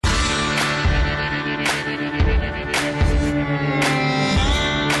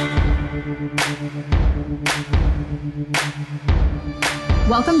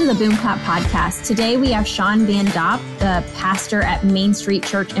to the Boom Clap podcast. Today we have Shawn Vandop, the pastor at Main Street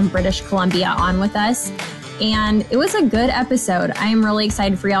Church in British Columbia, on with us. And it was a good episode. I am really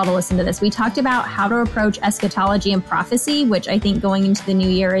excited for y'all to listen to this. We talked about how to approach eschatology and prophecy, which I think going into the new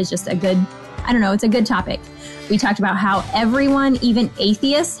year is just a good, it's a good topic. We talked about how everyone, even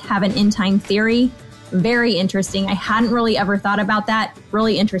atheists, have an end time theory. Very interesting. I hadn't really ever thought about that.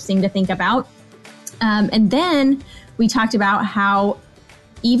 Really interesting to think about. And then we talked about how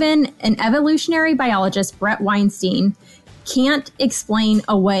even an evolutionary biologist, Brett Weinstein, can't explain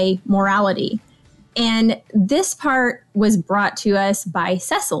away morality. And this part was brought to us by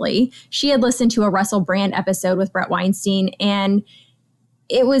Cecily. She had listened to a Russell Brand episode with Brett Weinstein, and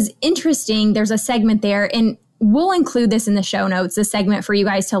it was interesting. There's a segment there, and we'll include this in the show notes, a segment for you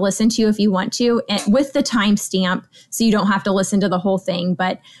guys to listen to if you want to, and with the timestamp so you don't have to listen to the whole thing.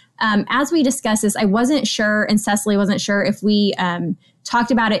 But as we discussed this, I wasn't sure, and Cecily wasn't sure if we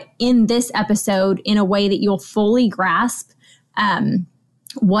talked about it in this episode in a way that you'll fully grasp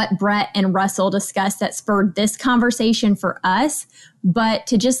what Brett and Russell discussed that spurred this conversation for us. But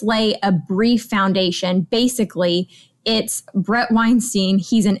to just lay a brief foundation, basically, it's Brett Weinstein.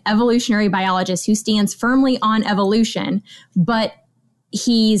 He's an evolutionary biologist who stands firmly on evolution, but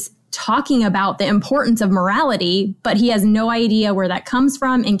he's talking about the importance of morality, but he has no idea where that comes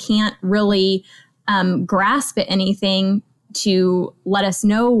from and can't really grasp at anything to let us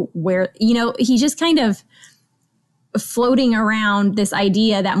know where, he's just kind of floating around this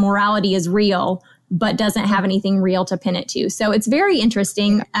idea that morality is real, but doesn't have anything real to pin it to. So it's very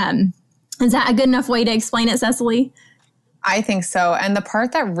interesting. Is that a good enough way to explain it, Cecily? I think so. And the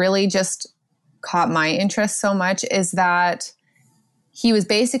part that really just caught my interest so much is that he was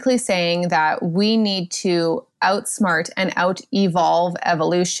basically saying that we need to outsmart and out-evolve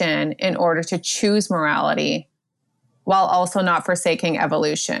evolution in order to choose morality, while also not forsaking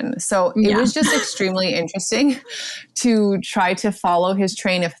evolution. So it was just extremely interesting to try to follow his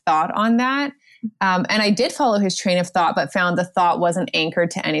train of thought on that. And I did follow his train of thought, but found the thought wasn't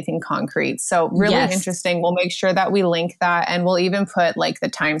anchored to anything concrete. So really interesting. We'll make sure that we link that, and we'll even put like the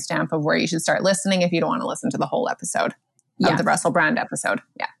timestamp of where you should start listening if you don't want to listen to the whole episode of the Russell Brand episode.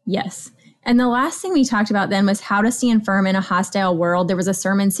 Yeah. Yes. And the last thing we talked about then was how to stand firm in a hostile world. There was a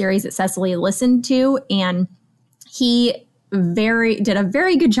sermon series that Cecily listened to, and he did a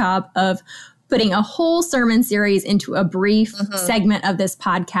very good job of putting a whole sermon series into a brief segment of this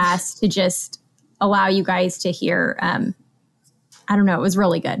podcast to just allow you guys to hear. It was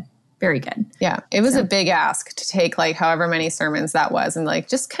really good. Very good. Yeah. It was a big ask to take like however many sermons that was and like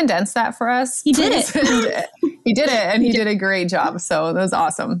just condense that for us. He did it. He did it, and he did a great job. So that was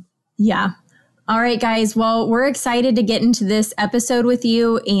awesome. Yeah. All right, guys. Well, we're excited to get into this episode with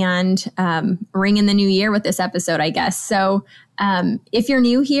you and ring in the new year with this episode, I guess. So if you're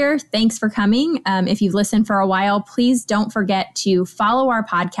new here, thanks for coming. If you've listened for a while, please don't forget to follow our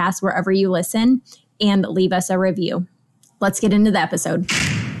podcast wherever you listen and leave us a review. Let's get into the episode.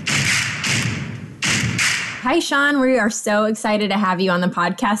 Hi, Shawn. We are so excited to have you on the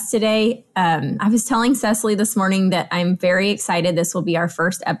podcast today. I was telling Cecily this morning that I'm very excited. This will be our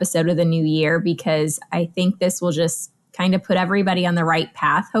first episode of the new year because I think this will just kind of put everybody on the right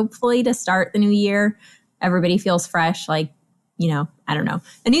path, hopefully, to start the new year. Everybody feels fresh, like, I don't know.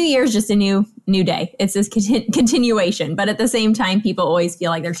 A new year is just a new day. It's this continuation. But at the same time, people always feel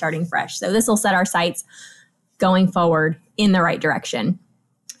like they're starting fresh. So this will set our sights going forward in the right direction.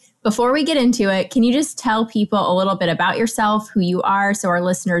 Before we get into it, can you just tell people a little bit about yourself, who you are, so our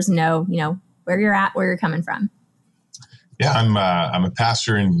listeners know, where you're at, where you're coming from? Yeah, I'm a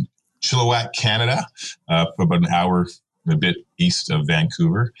pastor in Chilliwack, Canada, about an hour and a bit east of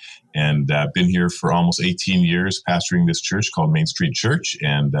Vancouver, and been here for almost 18 years, pastoring this church called Main Street Church,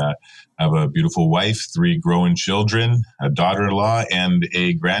 and I have a beautiful wife, 3 growing children, a daughter-in-law, and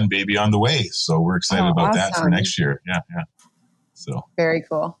a grandbaby on the way. So we're excited about that for next year. Yeah. So very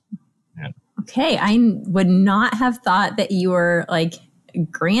cool. Yeah. Okay. I would not have thought that you were like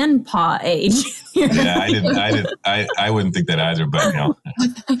grandpa age. Yeah, I wouldn't think that either, but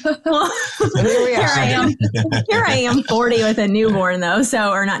Well, here I am 40 with a newborn though. So,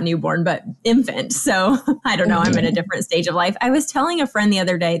 or not newborn, but infant. So I don't know. I'm in a different stage of life. I was telling a friend the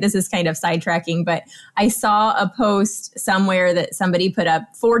other day, this is kind of sidetracking, but I saw a post somewhere that somebody put up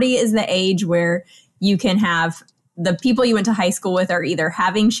 40 is the age where you can have the people you went to high school with are either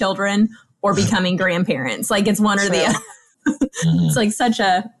having children or becoming grandparents. Like it's one or the other. It's like such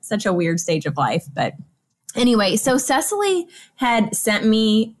a weird stage of life. But anyway, so Cecily had sent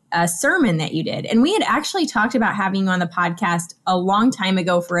me a sermon that you did. And we had actually talked about having you on the podcast a long time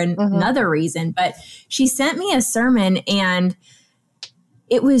ago for another reason. But she sent me a sermon, and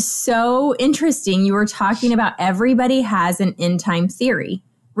it was so interesting. You were talking about everybody has an end time theory,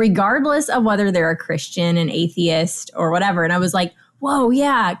 regardless of whether they're a Christian, an atheist, or whatever. And I was like, whoa,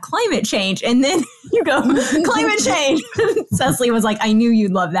 yeah, climate change. And then you go, climate change. Cecily was like, I knew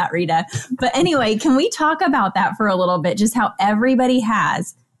you'd love that, Rita. But anyway, can we talk about that for a little bit? Just how everybody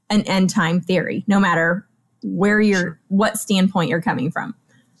has an end time theory, no matter what standpoint you're coming from.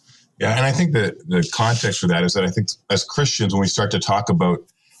 Yeah, and I think that the context for that is that I think as Christians, when we start to talk about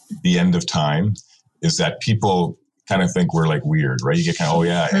the end of time, is that people kind of think we're like weird, right? You get kind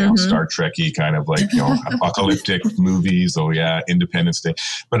of, Star Trek-y kind of like, apocalyptic movies. Oh yeah, Independence Day.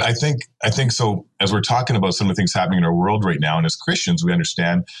 But I think so as we're talking about some of the things happening in our world right now, and as Christians, we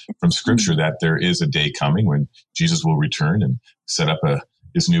understand from Scripture that there is a day coming when Jesus will return and set up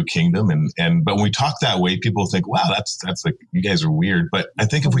his new kingdom. But when we talk that way, people think, wow, that's like, you guys are weird. But I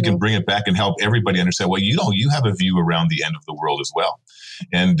think if we can bring it back and help everybody understand, well, you have a view around the end of the world as well.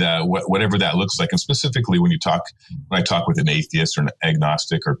 And whatever that looks like. And specifically when I talk with an atheist or an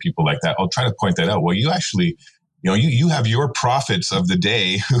agnostic or people like that, I'll try to point that out. Well, you actually, you have your prophets of the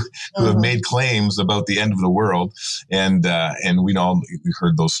day who have made claims about the end of the world. And we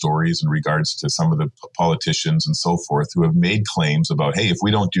heard those stories in regards to some of the politicians and so forth who have made claims about, hey, if we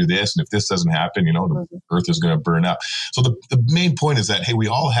don't do this and if this doesn't happen, the earth is going to burn up. So the main point is that, hey, we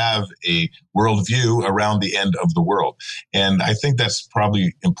all have a worldview around the end of the world. And I think that's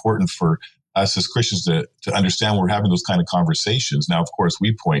probably important for us as Christians to understand when we're having those kind of conversations. Now, of course,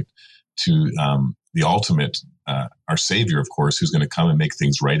 we point to the ultimate, our Savior, of course, who's going to come and make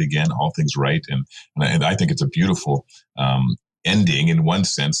things right again, all things right. And I think it's a beautiful ending in one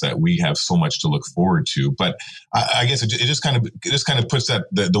sense that we have so much to look forward to. But I guess it just kind of puts that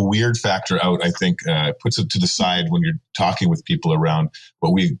the weird factor out. I think puts it to the side when you're talking with people around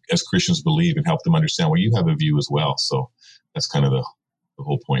what we as Christians believe and help them understand. Well, you have a view as well. So that's kind of the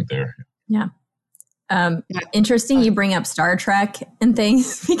whole point there. Yeah. Interesting you bring up Star Trek and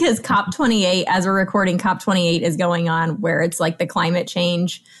things because COP28, as we're recording, COP28 is going on where it's like the climate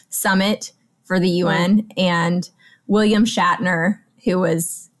change summit for the UN. And William Shatner, who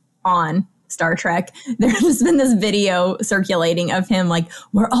was on Star Trek, there's been this video circulating of him like,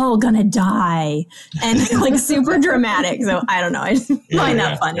 we're all going to die. And like super dramatic. So I don't know. I just find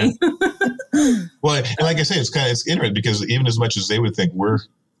that funny. Yeah. Well, and like I say, it's interesting because even as much as they would think we're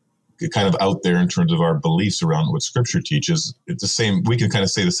kind of out there in terms of our beliefs around what Scripture teaches, it's the same. We can kind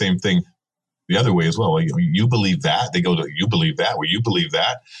of say the same thing the other way as well. You believe that. They go to, you believe that. Well, you believe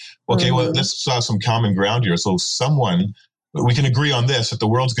that. Okay, well, let's saw some common ground here. So we can agree on this, that the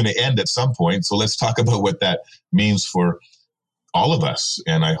world's going to end at some point. So let's talk about what that means for all of us.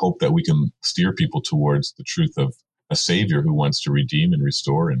 And I hope that we can steer people towards the truth of a Savior who wants to redeem and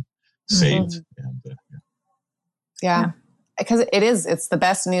restore and save. And, yeah. Because it's the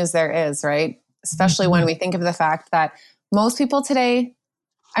best news there is, right? Especially when we think of the fact that most people today,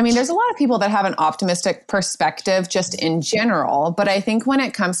 I mean, there's a lot of people that have an optimistic perspective just in general, but I think when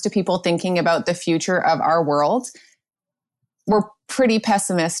it comes to people thinking about the future of our world, we're pretty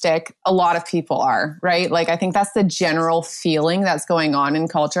pessimistic. A lot of people are, right? Like, I think that's the general feeling that's going on in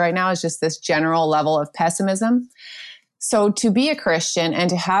culture right now is just this general level of pessimism. So to be a Christian and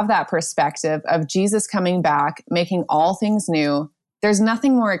to have that perspective of Jesus coming back, making all things new, there's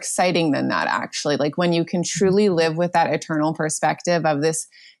nothing more exciting than that, actually. Like when you can truly live with that eternal perspective of this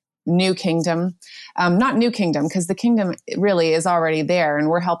new kingdom, not new kingdom, because the kingdom really is already there and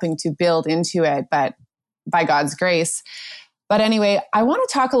we're helping to build into it, but by God's grace. But anyway, I want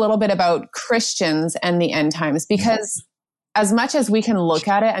to talk a little bit about Christians and the end times, because as much as we can look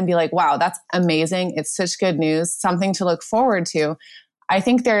at it and be like, wow, that's amazing. It's such good news, something to look forward to. I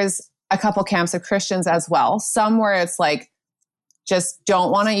think there's a couple camps of Christians as well. Some where it's like, just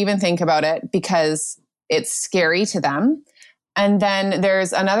don't want to even think about it because it's scary to them. And then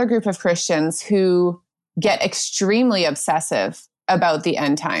there's another group of Christians who get extremely obsessive about the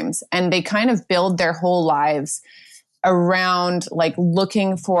end times. And they kind of build their whole lives around like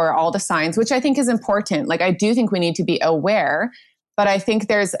looking for all the signs, which I think is important. Like, I do think we need to be aware, but I think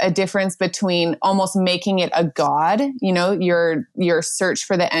there's a difference between almost making it a god. You know, your search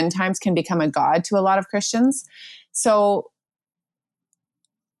for the end times can become a god to a lot of Christians. So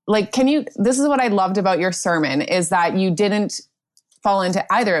like, this is what I loved about your sermon is that you didn't fall into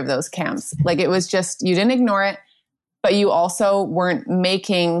either of those camps. Like, it was just, you didn't ignore it, but you also weren't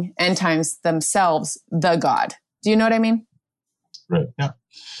making end times themselves the god. Do you know what I mean? Right. Yeah.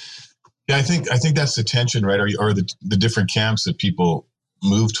 Yeah. I think that's the tension, right? Or the different camps that people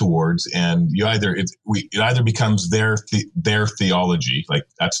move towards, and it either becomes their theology, like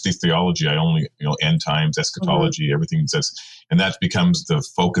that's the theology. I only, end times, eschatology, everything that's, and that becomes the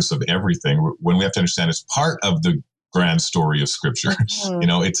focus of everything. When we have to understand it's part of the grand story of Scripture. It's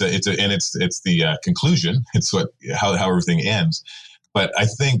the conclusion. It's how everything ends. But I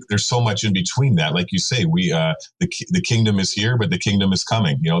think there's so much in between that. Like you say, the kingdom is here, but the kingdom is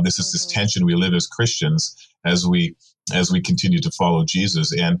coming. This is this tension we live as Christians as we continue to follow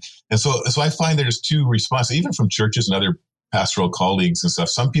Jesus. And so I find there's two responses, even from churches and other pastoral colleagues and stuff.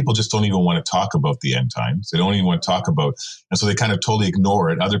 Some people just don't even want to talk about the end times. They don't even want to talk about, and so they kind of totally ignore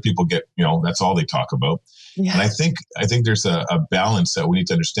it. Other people get, that's all they talk about. Yeah. And I think there's a balance that we need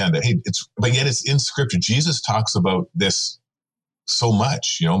to understand that, but yet it's in Scripture. Jesus talks about this so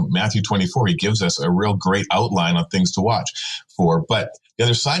much, Matthew 24, he gives us a real great outline on things to watch for. But the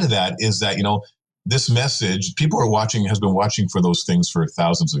other side of that is that, this message, people has been watching for those things for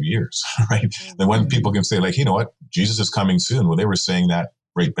thousands of years, right? And when people can say, like, you know what, Jesus is coming soon. Well, they were saying that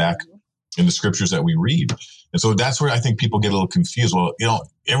right back in the Scriptures that we read. And so that's where I think people get a little confused. Well,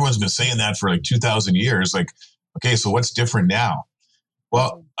 everyone's been saying that for like 2,000 years. Like, okay, so what's different now?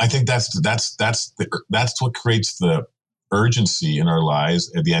 Well, I think that's what creates the urgency in our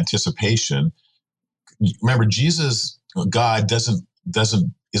lives and the anticipation. Remember, Jesus, God,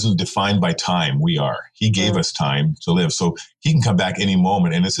 isn't defined by time. We are. He gave us time to live. So he can come back any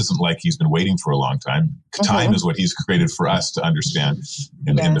moment. And this isn't like he's been waiting for a long time. Time is what he's created for us to understand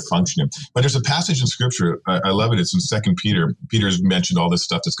and to function in. But there's a passage in Scripture. I love it. It's in 2 Peter. Peter's mentioned all this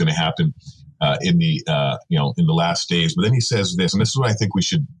stuff that's going to happen in the last days. But then he says this, and this is what I think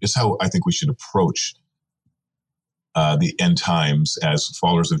how I think we should approach the end times as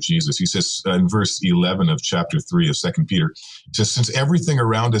followers of Jesus. He says in verse 11 of chapter 3 of 2 Peter, he says, since everything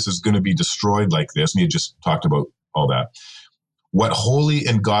around us is going to be destroyed like this, and he had just talked about all that, what holy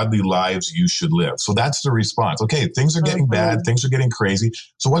and godly lives you should live. So that's the response. Okay, things are getting bad, things are getting crazy.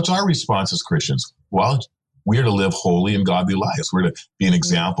 So what's our response as Christians? Well, we are to live holy and godly lives. We're to be an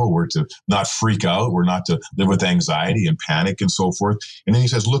example. We're to not freak out. We're not to live with anxiety and panic and so forth. And then he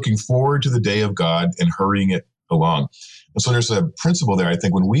says, looking forward to the day of God and hurrying it along. And so there's a principle there. I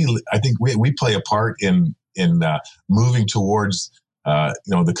think we play a part in moving towards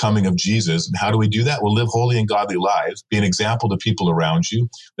the coming of Jesus. And how do we do that? We'll live holy and godly lives, be an example to people around you,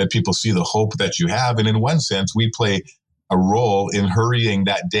 let people see the hope that you have. And in one sense, we play a role in hurrying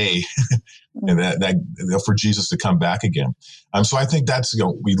that day and that for Jesus to come back again. So I think that's,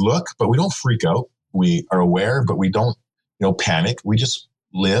 we look, but we don't freak out. We are aware, but we don't, panic. We just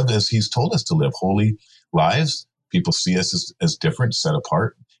live as he's told us to live, holy lives. People see us as different, set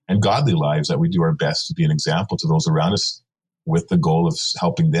apart, and godly lives that we do our best to be an example to those around us with the goal of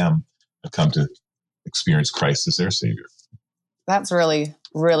helping them come to experience Christ as their Savior. That's really,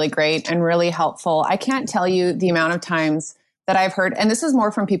 really great and really helpful. I can't tell you the amount of times that I've heard, and this is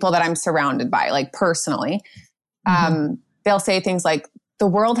more from people that I'm surrounded by, like personally. They'll say things like, the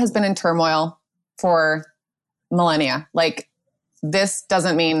world has been in turmoil for millennia. Like, this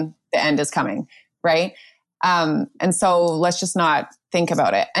doesn't mean the end is coming, right? And so let's just not think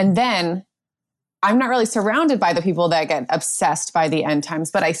about it. And then I'm not really surrounded by the people that get obsessed by the end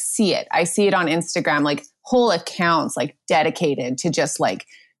times, but I see it. I see it on Instagram, like whole accounts, like dedicated to just like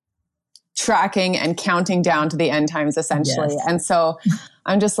tracking and counting down to the end times, essentially. Yes. And so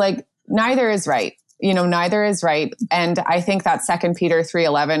I'm just like, neither is right. Neither is right. And I think that 2 Peter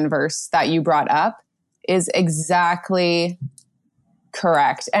 3:11 verse that you brought up is exactly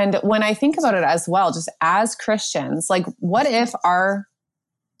correct. And when I think about it as well, just as Christians, like, what if our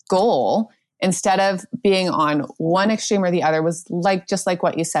goal, instead of being on one extreme or the other, was just like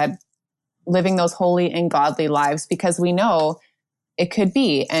what you said, living those holy and godly lives, because we know it could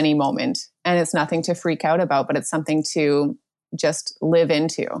be any moment and it's nothing to freak out about, but it's something to just live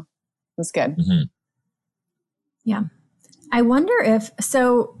into. It's good. Mm-hmm. Yeah. I wonder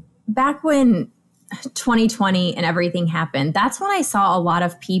so back when 2020 and everything happened, that's when I saw a lot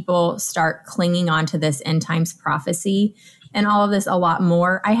of people start clinging on to this end times prophecy and all of this a lot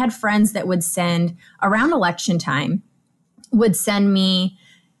more. I had friends that would send around election time, would send me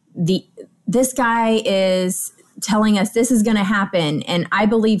this guy is telling us this is going to happen and I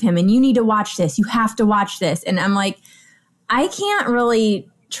believe him and you need to watch this. You have to watch this. And I'm like, I can't really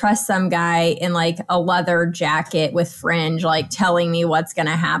trust some guy in like a leather jacket with fringe, like telling me what's going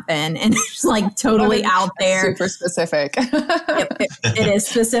to happen. And it's like totally out there. Super specific. It is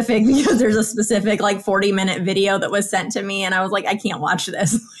specific because there's a specific like 40-minute video that was sent to me. And I was like, I can't watch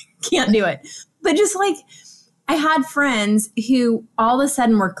this. Can't do it. But just like, I had friends who all of a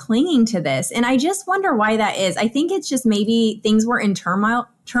sudden were clinging to this. And I just wonder why that is. I think it's just maybe things were in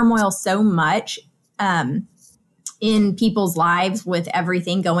turmoil so much in people's lives with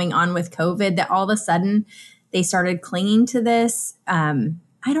everything going on with COVID that all of a sudden they started clinging to this. I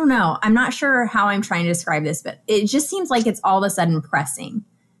don't know. I'm not sure how I'm trying to describe this, but it just seems like it's all of a sudden pressing.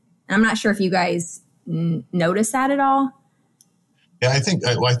 And I'm not sure if you guys notice that at all. Yeah, I think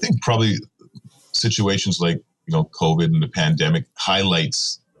probably situations like, COVID and the pandemic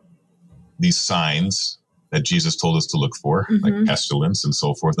highlights these signs that Jesus told us to look for, like pestilence and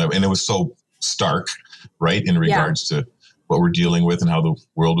so forth. And it was so stark, right, in regards to what we're dealing with and how the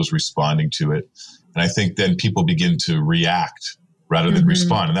world is responding to it. And I think then people begin to react rather than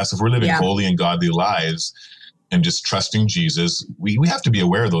respond. And that's if we're living holy and godly lives and just trusting Jesus, we have to be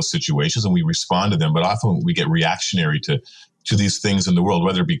aware of those situations and we respond to them. But often we get reactionary to these things in the world,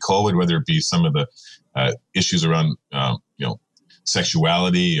 whether it be COVID, whether it be some of the issues around,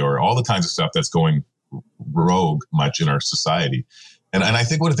 sexuality or all the kinds of stuff that's going rogue much in our society. And I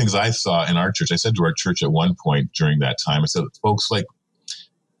think one of the things I saw in our church, I said to our church at one point during that time, I said, folks, like,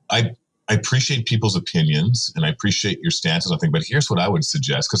 I appreciate people's opinions and I appreciate your stances on things, but here's what I would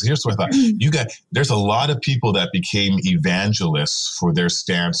suggest, because here's what I thought. There's a lot of people that became evangelists for their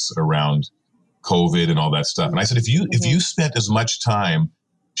stance around COVID and all that stuff. And I said, if you spent as much time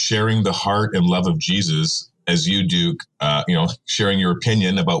sharing the heart and love of Jesus as you do, sharing your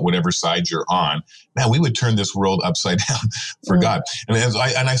opinion about whatever side you're on, man, we would turn this world upside down for God. And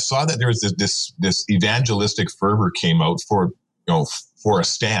I saw that there was this evangelistic fervor came out for a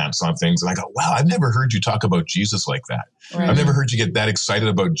stance on things. And I go, wow, I've never heard you talk about Jesus like that. Right. I've never heard you get that excited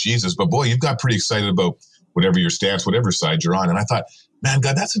about Jesus, but boy, you've got pretty excited about whatever your stance, whatever side you're on. And I thought, man,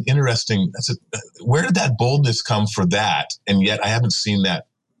 God, where did that boldness come for that? And yet I haven't seen that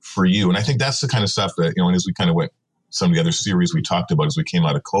for you. And I think that's the kind of stuff that, and as we kind of went, some of the other series we talked about as we came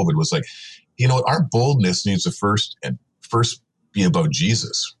out of COVID was like, our boldness needs to first be about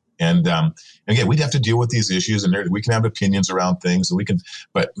Jesus. And again, we'd have to deal with these issues, and we can have opinions around things,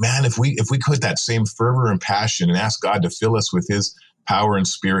 but man, if we put that same fervor and passion and ask God to fill us with His power and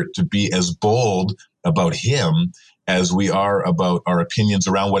Spirit to be as bold about Him as we are about our opinions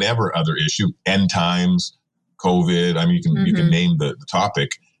around whatever other issue, end times, COVID. I mean, you can name the topic.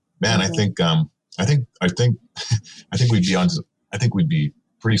 Man, I think we'd be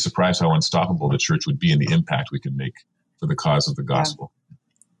pretty surprised how unstoppable the church would be and the impact we could make for the cause of the gospel.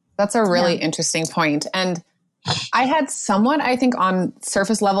 That's a really interesting point. And I had somewhat, I think, on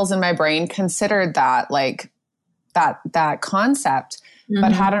surface levels in my brain considered that, like that concept,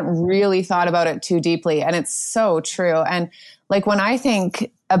 but hadn't really thought about it too deeply. And it's so true. And like when I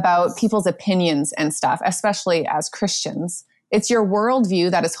think about people's opinions and stuff, especially as Christians, it's your worldview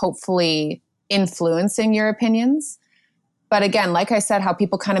that is hopefully influencing your opinions. But again, like I said, how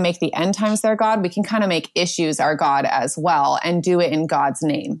people kind of make the end times their God, we can kind of make issues our God as well and do it in God's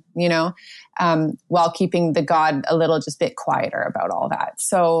name, while keeping the God a little just bit quieter about all that.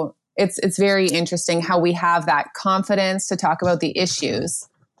 So it's very interesting how we have that confidence to talk about the issues,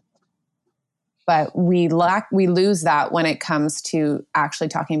 but we lose that when it comes to actually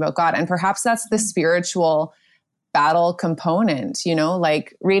talking about God. And perhaps that's the spiritual battle component,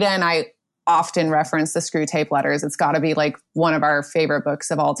 like Rita and I often reference the Screw Tape Letters. It's got to be like one of our favorite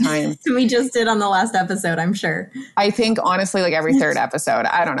books of all time. We just did on the last episode, I'm sure. I think honestly, like every third episode,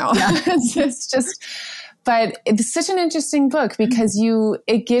 I don't know. Yeah. It's just, but it's such an interesting book because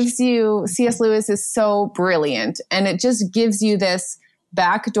it gives you, C.S. Lewis is so brilliant, and it just gives you this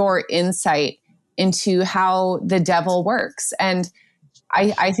backdoor insight into how the devil works. And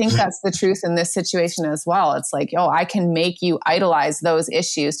I think that's the truth in this situation as well. It's like, I can make you idolize those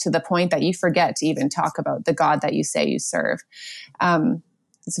issues to the point that you forget to even talk about the God that you say you serve.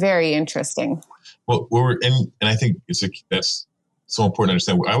 It's very interesting. Well, and I think that's so important to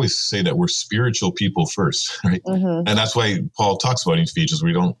understand. I always say that we're spiritual people first, right? And that's why Paul talks about in Ephesians,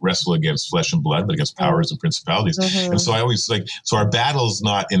 we don't wrestle against flesh and blood, but against powers and principalities. And so I always so our battle is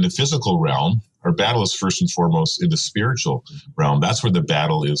not in the physical realm. Our battle is first and foremost in the spiritual realm. That's where the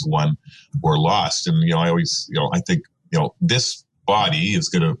battle is won or lost. And, I always, I think, this body is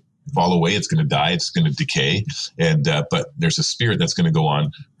going to fall away. It's going to die. It's going to decay. And, but there's a spirit that's going to go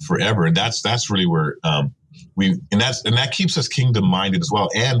on forever. And that's really where, that keeps us kingdom minded as well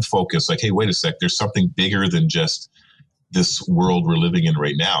and focused. Like, hey, wait a sec. There's something bigger than just this world we're living in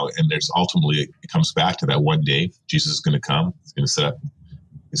right now. And there's ultimately, it comes back to that one day Jesus is going to come. He's going to set up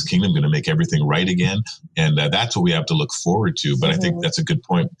His kingdom, going to make everything right again. And that's what we have to look forward to. But I think that's a good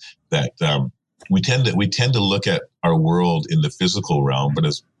point that we tend to look at our world in the physical realm. But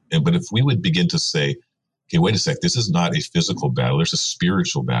if we would begin to say, okay, wait a sec, this is not a physical battle. There's a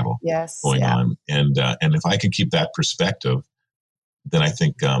spiritual battle going on. And if I can keep that perspective, then I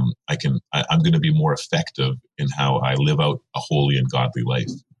think I'm going to be more effective in how I live out a holy and godly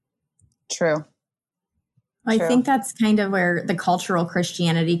life. True. I think that's kind of where the cultural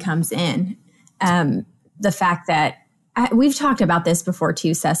Christianity comes in. The fact that we've talked about this before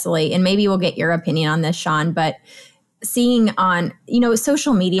too, Cecily, and maybe we'll get your opinion on this, Shawn, but seeing on,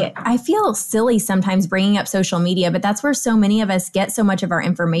 social media, I feel silly sometimes bringing up social media, but that's where so many of us get so much of our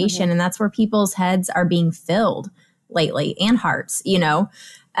information. And that's where people's heads are being filled lately, and hearts,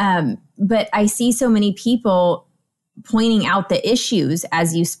 but I see so many people pointing out the issues,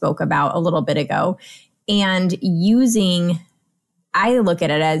 as you spoke about a little bit ago, and I look at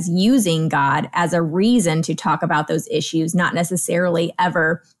it as using God as a reason to talk about those issues, not necessarily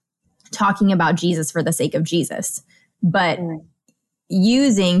ever talking about Jesus for the sake of Jesus, but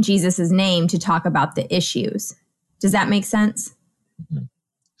using Jesus's name to talk about the issues. Does that make sense? Mm-hmm.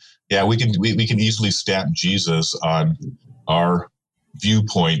 Yeah, we can easily stamp Jesus on our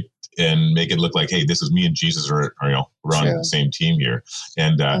viewpoint and make it look like, hey, this is me and Jesus are we're on the same team here,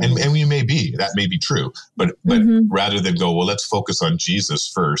 and we may be, that may be true, but rather than go, well, let's focus on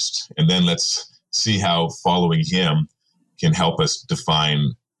Jesus first, and then let's see how following him can help us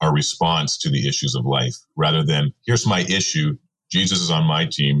define our response to the issues of life, rather than, here's my issue, Jesus is on my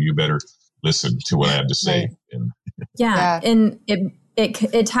team, you better listen to what I have to say. Right. And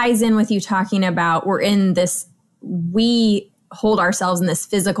it ties in with you talking about we hold ourselves in this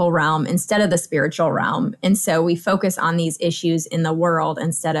physical realm instead of the spiritual realm. And so we focus on these issues in the world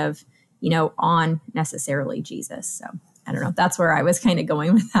instead of, on necessarily Jesus. So I don't know. That's where I was kind of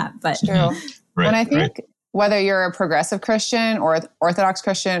going with that. But true. And I think whether you're a progressive Christian or Orthodox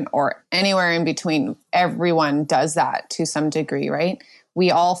Christian or anywhere in between, everyone does that to some degree, right? We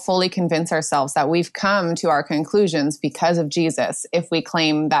all fully convince ourselves that we've come to our conclusions because of Jesus, if we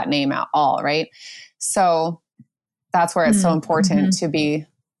claim that name at all, right? So that's where it's so important to be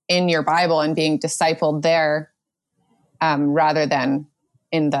in your Bible and being discipled there, rather than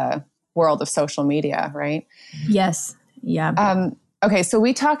in the world of social media, right? Yes. Yeah. Okay, so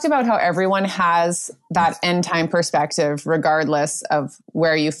we talked about how everyone has that end time perspective, regardless of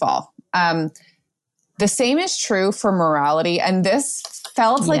where you fall. The same is true for morality. And this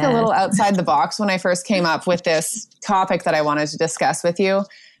felt like a little outside the box when I first came up with this topic that I wanted to discuss with you.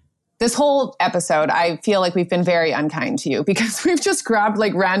 This whole episode, I feel like we've been very unkind to you because we've just grabbed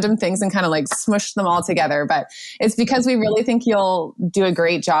like random things and kind of like smushed them all together. But it's because we really think you'll do a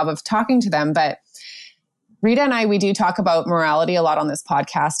great job of talking to them. But Rita and I, we do talk about morality a lot on this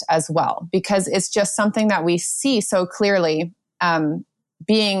podcast as well, because it's just something that we see so clearly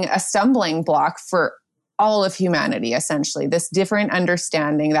being a stumbling block for all of humanity, essentially. This different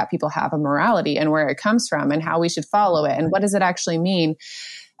understanding that people have of morality and where it comes from and how we should follow it and what does it actually mean.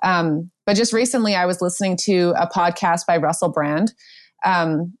 But just recently, I was listening to a podcast by Russell Brand,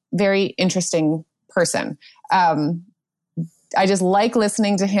 very interesting person. I just like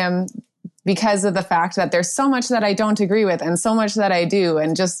listening to him because of the fact that there's so much that I don't agree with and so much that I do.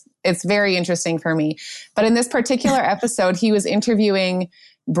 And just, it's very interesting for me. But in this particular episode, he was interviewing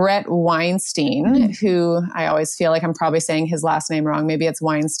Brett Weinstein, who I always feel like I'm probably saying his last name wrong. Maybe it's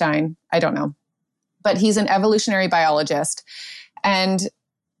Weinstein. I don't know. But he's an evolutionary biologist. And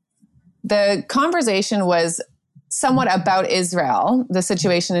the conversation was somewhat about Israel, the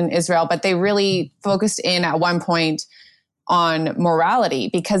situation in Israel, but they really focused in at one point on morality,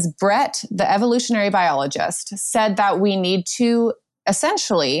 because Brett, the evolutionary biologist, said that we need to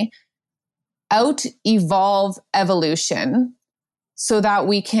essentially out-evolve evolution so that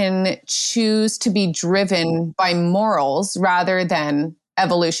we can choose to be driven by morals rather than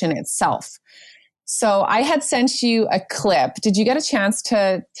evolution itself. So I had sent you a clip. Did you get a chance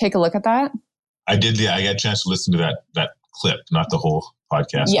to take a look at that? I did. Yeah, I got a chance to listen to that clip, not the whole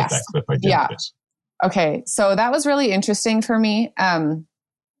podcast, but that clip I did. Yeah. Yes. Okay. So that was really interesting for me.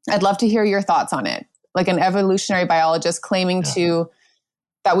 I'd love to hear your thoughts on it. Like an evolutionary biologist claiming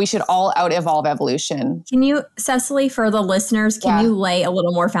that we should all out-evolve evolution. Can you, Cecily, for the listeners, can you lay a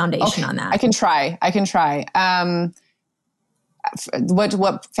little more foundation on that? I can try.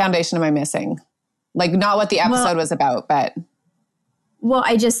 What foundation am I missing? Like not what the episode was about, but. Well,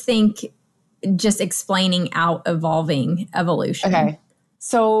 I just think just explaining out-evolving evolution. Okay.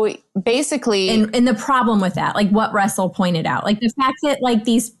 So basically. And the problem with that, like what Russell pointed out, like the fact that like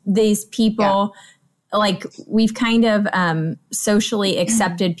these people, like we've kind of socially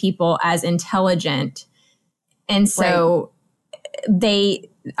accepted people as intelligent. And so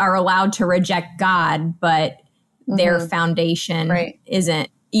they are allowed to reject God, but their foundation isn't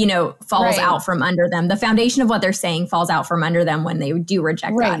falls Right. out from under them. The foundation of what they're saying falls out from under them when they do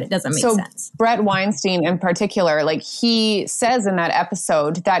reject Right. God. It doesn't make so sense. Brett Weinstein in particular, like he says in that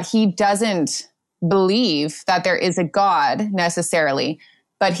episode that he doesn't believe that there is a God necessarily,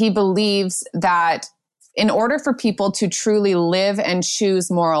 but he believes that in order for people to truly live and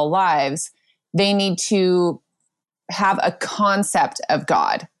choose moral lives, they need to have a concept of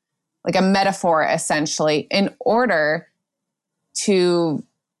God, like a metaphor essentially, in order to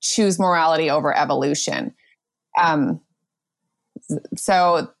choose morality over evolution.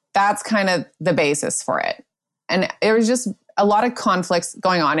 So that's kind of the basis for it. And there was just a lot of conflicts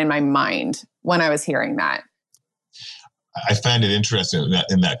going on in my mind when I was hearing that. I find it interesting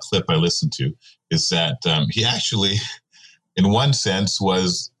in that clip I listened to is that he actually, in one sense,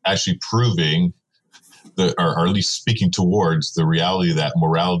 was actually proving or at least speaking towards the reality that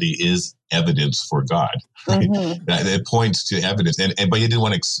morality is evidence for God. Right? Mm-hmm. That it points to evidence, but you didn't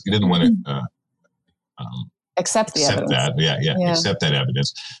want to Accept that. Yeah. Accept that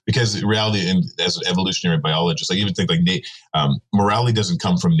evidence, because reality, and as an evolutionary biologist, I even think morality doesn't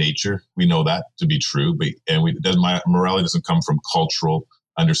come from nature. We know that to be true, morality doesn't come from cultural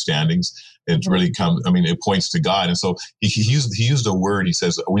understandings. It really comes. It points to God, and so he used a word. He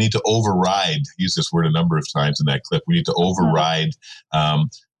says we need to override. He used this word a number of times in that clip. We need to override.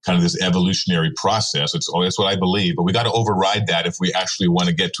 Kind of this evolutionary process. That's what I believe, but we got to override that if we actually want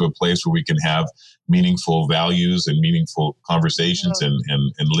to get to a place where we can have meaningful values and meaningful conversations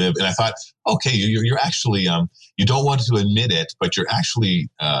and live. And I thought, okay, you're actually, you don't want to admit it, but you're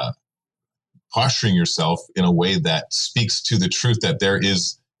actually posturing yourself in a way that speaks to the truth that there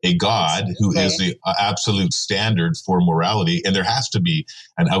is a God who is the absolute standard for morality. And there has to be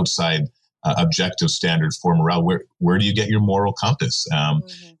an outside objective standard for morality. Where do you get your moral compass?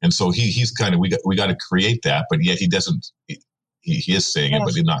 And so he's kind of, we got to create that, but yet he doesn't, he is saying it,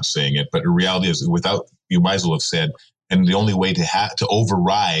 but he's not saying it. But the reality is, you might as well have said, and the only way to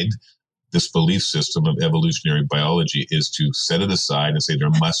override this belief system of evolutionary biology is to set it aside and say there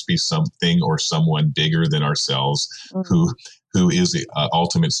must be something or someone bigger than ourselves who is the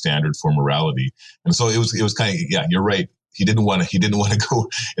ultimate standard for morality. And so it was kind of, you're right. He didn't want to go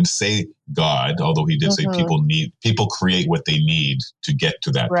and say God, although he did say people create what they need to get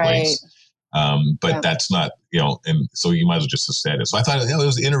to that place. But that's not, and so you might as well just have said it. So I thought it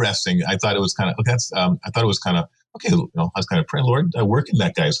was interesting. I thought it was kind of, I thought it was kind of, okay, I was kind of praying, Lord, work in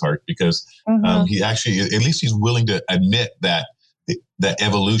that guy's heart, because he actually, at least he's willing to admit that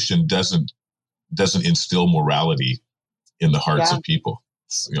evolution doesn't instill morality in the hearts of people.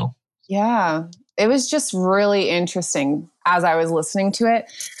 Yeah. It was just really interesting as I was listening to it.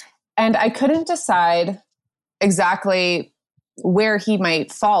 And I couldn't decide exactly where he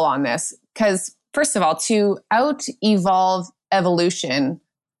might fall on this. Because first of all, to out-evolve evolution,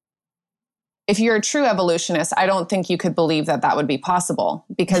 if you're a true evolutionist, I don't think you could believe that would be possible,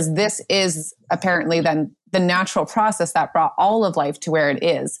 because this is apparently then the natural process that brought all of life to where it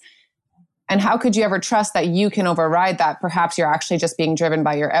is. And how could you ever trust that you can override that? Perhaps you're actually just being driven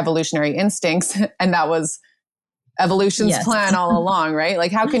by your evolutionary instincts, and that was evolution's plan all along, right?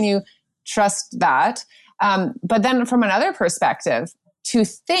 Like, how can you trust that? But then from another perspective, to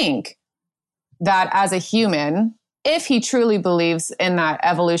think that as a human, if he truly believes in that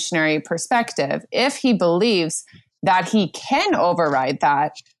evolutionary perspective, if he believes that he can override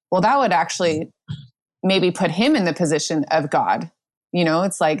that, well, that would actually maybe put him in the position of God.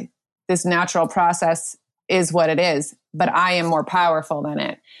 It's like, this natural process is what it is, but I am more powerful than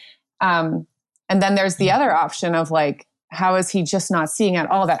it. And then there's the other option of like, how is he just not seeing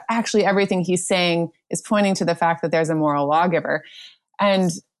at all that actually everything he's saying is pointing to the fact that there's a moral lawgiver?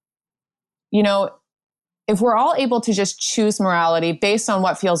 And, if we're all able to just choose morality based on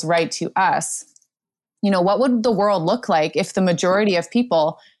what feels right to us, what would the world look like if the majority of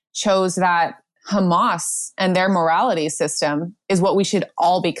people chose that Hamas and their morality system is what we should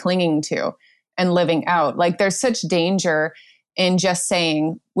all be clinging to and living out? Like, there's such danger in just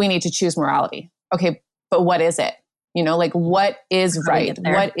saying we need to choose morality. Okay, but what is it? Like, what is right?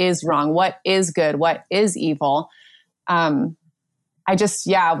 What is wrong? What is good? What is evil? Once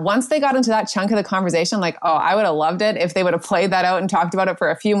they got into that chunk of the conversation, I'm like, oh, I would have loved it if they would have played that out and talked about it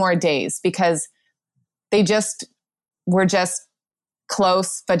for a few more days, because they just were just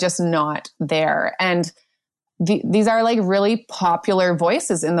close, but just not there. And these are like really popular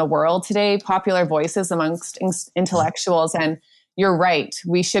voices in the world today, popular voices amongst intellectuals. And you're right.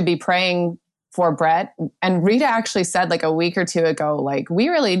 We should be praying for Brett. And Rita actually said like a week or two ago, like, we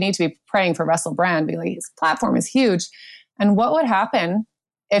really need to be praying for Russell Brand, because his platform is huge. And what would happen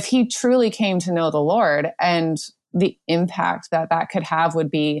if he truly came to know the Lord and the impact that that could have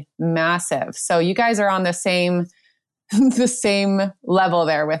would be massive. So you guys are on the same level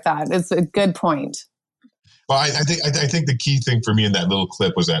there with that. It's a good point. Well, I think the key thing for me in that little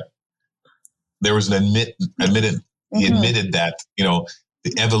clip was that there was an he admitted that,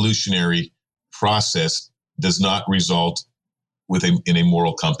 the evolutionary process does not result in a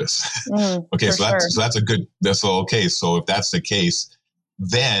moral compass. Okay, so that's okay. So if that's the case,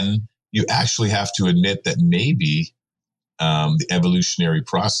 then you actually have to admit that maybe the evolutionary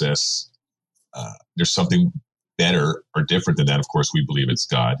process, there's something better or different than that. Of course, we believe it's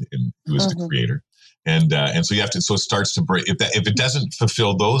God and who is the creator. And so you have to, so it starts to break, if it doesn't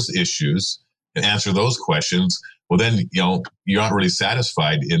fulfill those issues and answer those questions, well then, you're not really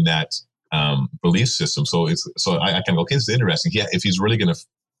satisfied in that belief system. So I can go, okay, this is interesting. Yeah, if he's really going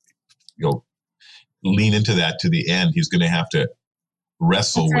to, lean into that to the end, he's going to have to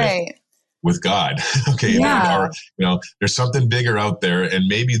wrestle with God. Okay. Yeah. Or, there's something bigger out there, and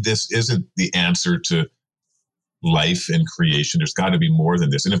maybe this isn't the answer to life and creation. There's got to be more than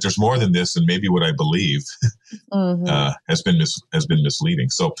this. And if there's more than this, then maybe what I believe has been misleading.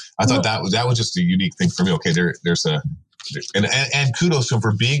 So I thought that was just a unique thing for me. Okay, there's and kudos to him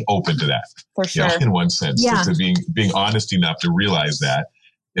for being open to that. For sure. In one sense, just to being honest enough to realize that,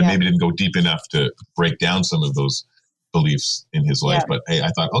 and maybe didn't go deep enough to break down some of those beliefs in his life. But hey, I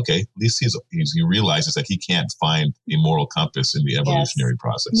thought, okay, at least he realizes that he can't find a moral compass in the evolutionary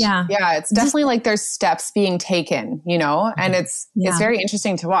process. Yeah, it's definitely like there's steps being taken, and it's very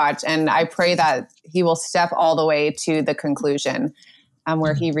interesting to watch. And I pray that he will step all the way to the conclusion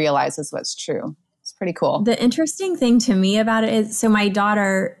where he realizes what's true. It's pretty cool. The interesting thing to me about it is, so my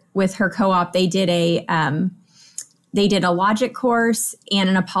daughter with her co-op, they did a logic course and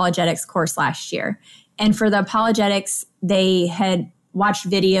an apologetics course last year. And for the apologetics, they had watched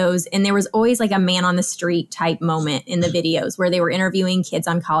videos, and there was always like a man on the street type moment in the videos where they were interviewing kids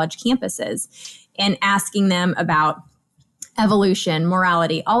on college campuses and asking them about evolution,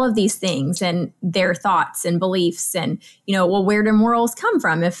 morality, all of these things and their thoughts and beliefs. And, where do morals come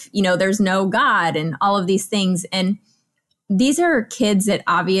from if, there's no God and all of these things. And these are kids that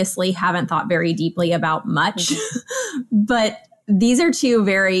obviously haven't thought very deeply about much, but these are two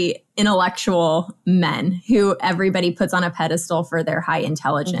very intellectual men who everybody puts on a pedestal for their high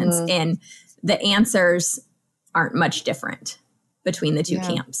intelligence. And the answers aren't much different between the two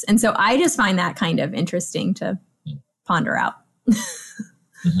camps. And so I just find that kind of interesting to ponder out.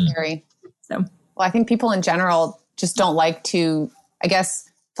 Very. Well, I think people in general just don't like to, I guess,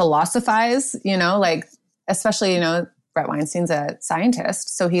 philosophize, especially, Brett Weinstein's a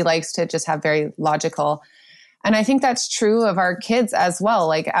scientist. So he likes to just have very logical. And I think that's true of our kids as well.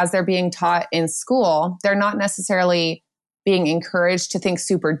 Like as they're being taught in school, they're not necessarily being encouraged to think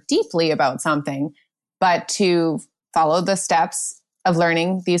super deeply about something, but to follow the steps of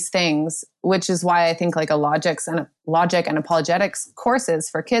learning these things, which is why I think like a logic and apologetics courses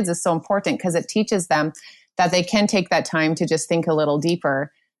for kids is so important, because it teaches them that they can take that time to just think a little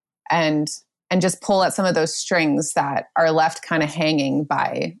deeper and just pull at some of those strings that are left kind of hanging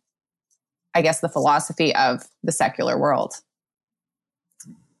by, I guess, the philosophy of the secular world.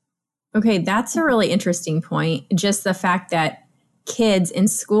 Okay, that's a really interesting point. Just the fact that kids in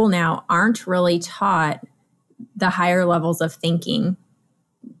school now aren't really taught the higher levels of thinking.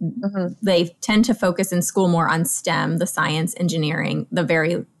 They tend to focus in school more on STEM, the science, engineering, the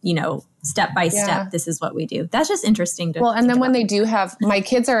very, step by step, this is what we do. That's just interesting to and then when they do have, my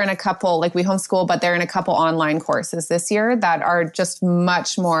kids are in a couple, like we homeschool, but they're in a couple online courses this year that are just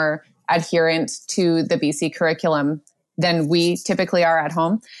much more adherent to the BC curriculum than we typically are at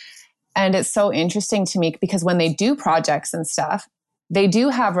home. And it's so interesting to me because when they do projects and stuff, they do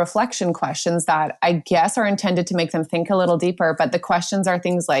have reflection questions that I guess are intended to make them think a little deeper. But the questions are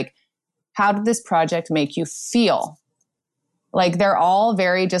things like, how did this project make you feel? Like they're all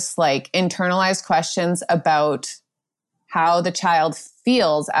very just like internalized questions about how the child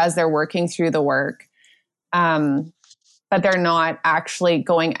feels as they're working through the work. But they're not actually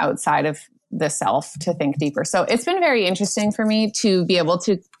going outside of the self to think deeper. So it's been very interesting for me to be able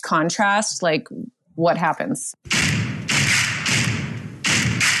to contrast like what happens.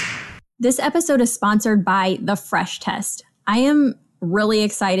 This episode is sponsored by The Fresh Test. I am really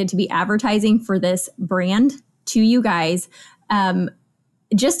excited to be advertising for this brand to you guys.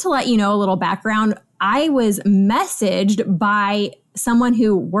 Just to let you know a little background, I was messaged by someone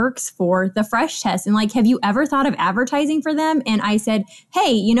who works for the Fresh Test and like, have you ever thought of advertising for them? And I said,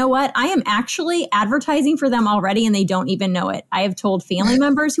 hey, you know what? I am actually advertising for them already and they don't even know it. I have told family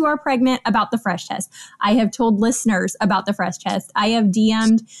members who are pregnant about the Fresh Test. I have told listeners about the Fresh Test. I have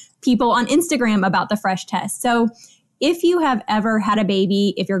DM'd people on Instagram about the Fresh Test. So if you have ever had a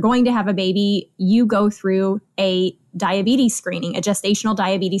baby, if you're going to have a baby, you go through a diabetes screening, a gestational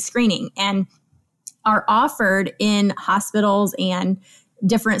diabetes screening, and are offered in hospitals and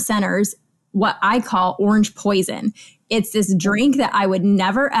different centers what I call orange poison. It's this drink that I would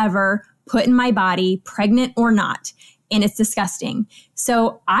never, ever put in my body, pregnant or not. And it's disgusting.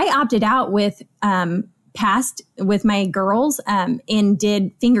 So I opted out with with my girls and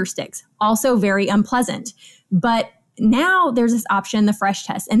did finger sticks. Also very unpleasant. But now there's this option, the Fresh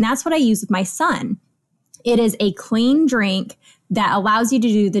Test. And that's what I use with my son. It is a clean drink that allows you to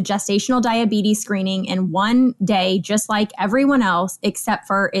do the gestational diabetes screening in one day, just like everyone else, except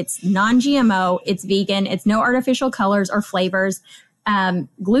for it's non-GMO, it's vegan, it's no artificial colors or flavors,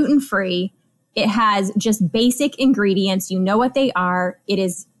 gluten-free. It has just basic ingredients. You know what they are. It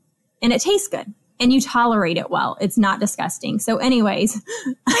is, and it tastes good. And you tolerate it well. It's not disgusting. So anyways,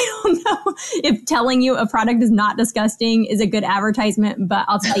 I don't know if telling you a product is not disgusting is a good advertisement, but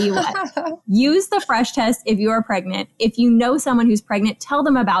I'll tell you what. Use the Fresh Test if you are pregnant. If you know someone who's pregnant, tell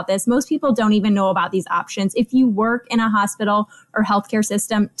them about this. Most people don't even know about these options. If you work in a hospital or healthcare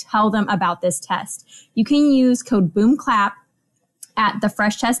system, tell them about this test. You can use code BOOMCLAP at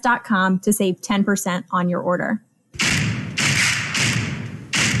thefreshtest.com to save 10% on your order.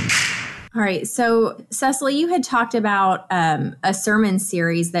 All right. So, Cecily, you had talked about a sermon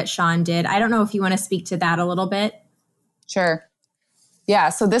series that Shawn did. I don't know if you want to speak to that a little bit. Sure. Yeah.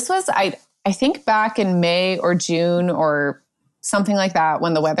 So this was, I think back in May or June or something like that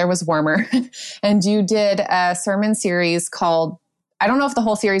when the weather was warmer. And you did a sermon series called, I don't know if the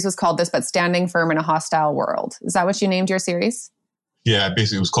whole series was called this, but Standing Firm in a Hostile World. Is that what you named your series? Yeah,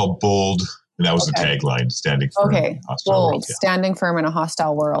 basically it was called Bold. And that was the tagline, Standing Firm in a Hostile Bold, World. Yeah. Standing Firm in a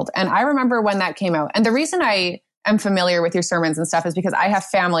Hostile World. And I remember when that came out. And the reason I am familiar with your sermons and stuff is because I have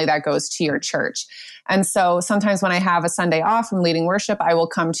family that goes to your church. And so sometimes when I have a Sunday off from leading worship, I will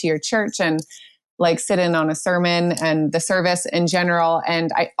come to your church and like sit in on a sermon and the service in general.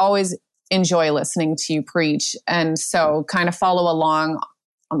 And I always enjoy listening to you preach. And so kind of follow along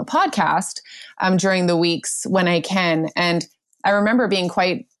on the podcast during the weeks when I can. And I remember being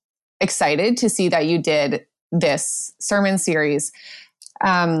quite excited to see that you did this sermon series.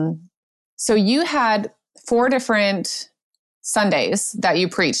 So you had 4 different Sundays that you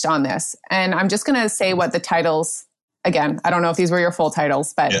preached on this. And I'm just going to say what the titles, again, I don't know if these were your full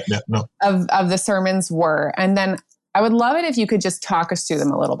titles, but of the sermons were. And then I would love it if you could just talk us through them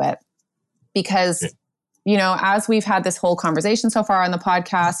a little bit. Because, you know, as we've had this whole conversation so far on the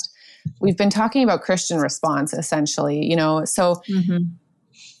podcast, we've been talking about Christian response, essentially, you know. So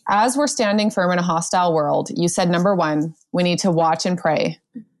as we're standing firm in a hostile world, you said, number 1, we need to watch and pray.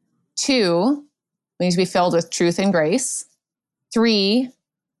 2, we need to be filled with truth and grace. 3,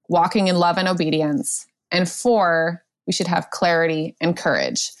 walking in love and obedience. And 4, we should have clarity and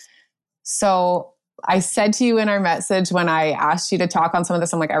courage. So I said to you in our message when I asked you to talk on some of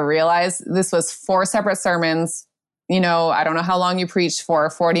this, I'm like, I realized this was 4 separate sermons. You know, I don't know how long you preached for,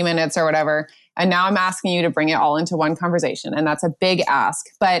 40 minutes or whatever. And now I'm asking you to bring it all into one conversation. And that's a big ask.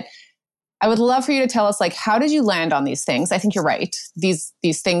 But I would love for you to tell us, like, how did you land on these things? I think you're right. These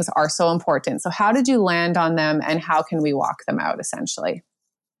things are so important. So how did you land on them and how can we walk them out, essentially?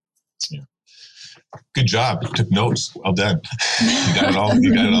 Yeah. Good job. You took notes. Well done. You got it all.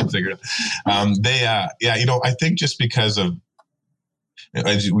 You got it all figured out. You know, I think just because of,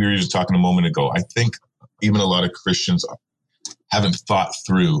 as we were just talking a moment ago, I think even a lot of Christians haven't thought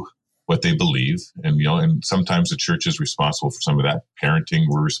through what they believe. And, you know, and sometimes the church is responsible for some of that. Parenting,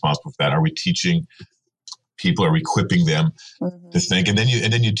 we're responsible for that. Are we teaching people? Are we equipping them to think? And then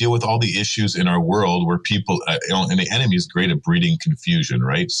you deal with all the issues in our world where people, you know, and the enemy is great at breeding confusion,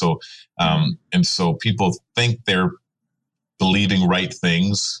 right? So, and so people think they're believing right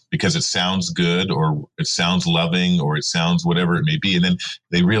things because it sounds good or it sounds loving or it sounds whatever it may be. And then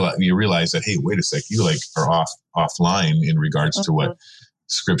you realize that, hey, wait a sec, you like are offline in regards to what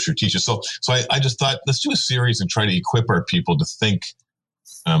Scripture teaches. So I just thought, let's do a series and try to equip our people to think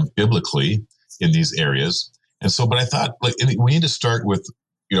biblically in these areas. And so, but I thought, like, we need to start with,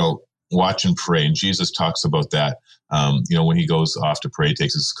 you know, watch and pray. And Jesus talks about that. You know, when he goes off to pray, he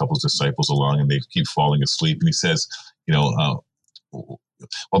takes his couple of disciples along and they keep falling asleep. And he says, you know,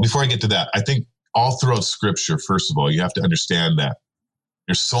 well, before I get to that, I think all throughout Scripture, first of all, you have to understand that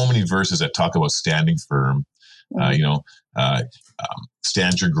there's so many verses that talk about standing firm.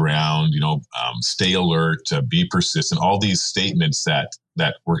 stand your ground, stay alert, be persistent. All these statements that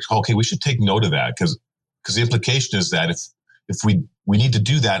we're okay. We should take note of that because the implication is that if we need to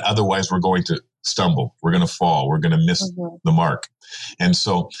do that, otherwise we're going to stumble, we're going to fall, we're going to miss the mark. And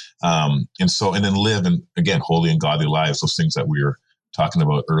then live, and again, holy and godly lives, those things that we were talking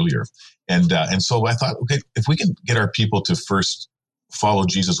about earlier. And so I thought, okay, if we can get our people to first follow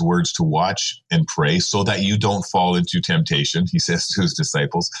Jesus' words to watch and pray so that you don't fall into temptation, he says to his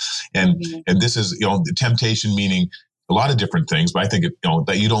disciples. And this is, the temptation meaning a lot of different things, but I think,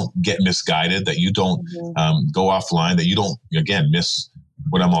 that you don't get misguided, that you don't go offline, that you don't, again, miss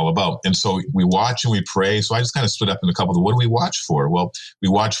what I'm all about. And so we watch and we pray. So I just kind of split up in a couple of, what do we watch for? Well, we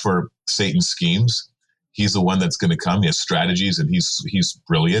watch for Satan's schemes. He's the one that's going to come. He has strategies, and he's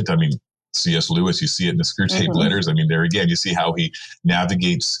brilliant. I mean, C.S. Lewis, you see it in the Screwtape Letters. I mean, there again, you see how he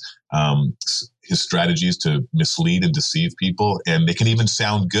navigates his strategies to mislead and deceive people. And they can even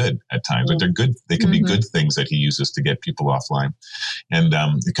sound good at times. Like they're good. They can be good things that he uses to get people offline. And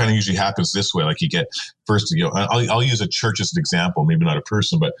it kind of usually happens this way. Like you get first, I'll use a church as an example, maybe not a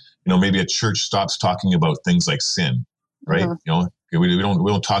person, but, maybe a church stops talking about things like sin, right? We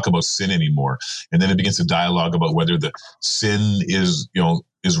don't talk about sin anymore. And then it begins to dialogue about whether the sin is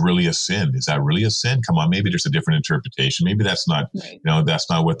really a sin. Is that really a sin? Come on, maybe there's a different interpretation. Maybe that's not, that's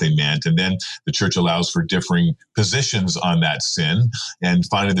not what they meant. And then the church allows for differing positions on that sin. And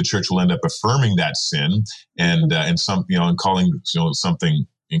finally, the church will end up affirming that sin and calling something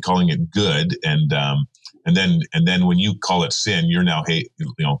and calling it good. And then when you call it sin, you're now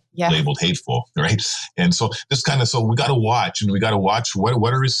labeled hateful, right? And so so we got to watch, and we got to watch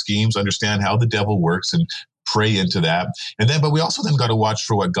what are his schemes, understand how the devil works, and pray into that. And then, but we also then got to watch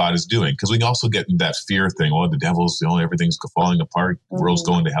for what God is doing, because we can also get in that fear thing. Oh, the devil's, everything's falling apart, the world's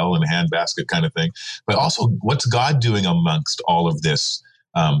going to hell in a handbasket kind of thing. But also, what's God doing amongst all of this,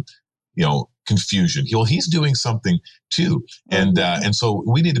 confusion? He's doing something too. And so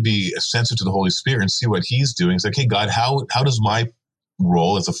we need to be sensitive to the Holy Spirit and see what he's doing. It's like, hey, God, how does my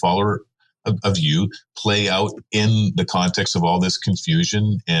role as a follower of you play out in the context of all this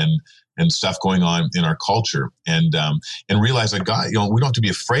confusion and stuff going on in our culture, and realize that God, we don't have to be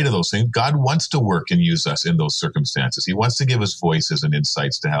afraid of those things. God wants to work and use us in those circumstances. He wants to give us voices and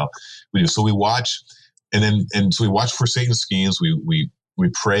insights to how we do. So we watch, and so we watch for Satan's schemes. We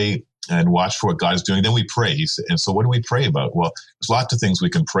pray and watch for what God is doing. Then we pray. And so what do we pray about? Well, there's lots of things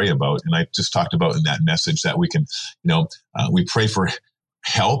we can pray about. And I just talked about in that message that we can, we pray for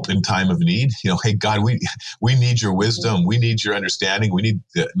help in time of need. Hey, God, we need your wisdom. We need your understanding. We need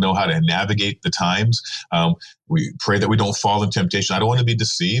to know how to navigate the times. We pray that we don't fall in temptation. I don't want to be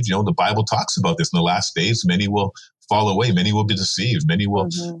deceived. The Bible talks about this in the last days. Many will fall away. Many will be deceived. Many will,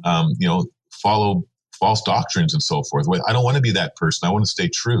 follow false doctrines and so forth. I don't want to be that person. I want to stay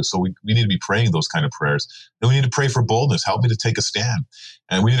true. So we need to be praying those kind of prayers. Then we need to pray for boldness. Help me to take a stand.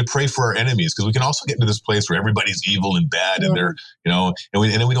 And we need to pray for our enemies, because we can also get into this place where everybody's evil and bad and they're,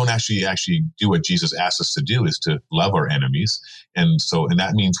 and we don't actually do what Jesus asks us to do, is to love our enemies. And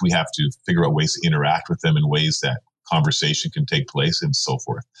that means we have to figure out ways to interact with them in ways that conversation can take place and so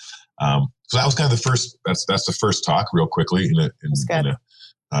forth. So that was kind of the first, that's the first talk real quickly in a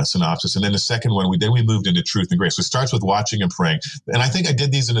synopsis. And then the second one, we moved into truth and grace. So it starts with watching and praying. And I think I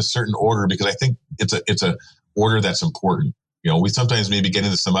did these in a certain order because I think it's a order that's important. We sometimes maybe get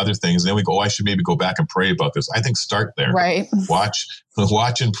into some other things and then we go, I should maybe go back and pray about this. I think start there. Right. Watch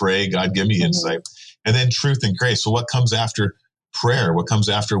and pray. God, give me insight. And then truth and grace. So what comes after prayer? What comes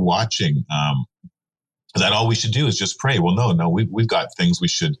after watching? Is that all we should do is just pray? Well, no, we've got things we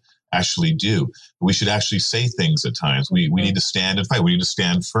should actually do. We should actually say things at times. We need to stand and fight. We need to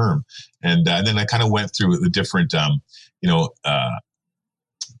stand firm. And then I kind of went through the different,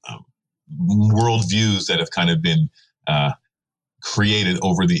 worldviews that have kind of been created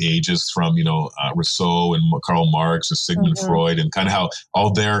over the ages from, Rousseau and Karl Marx and Sigmund Freud, and kind of how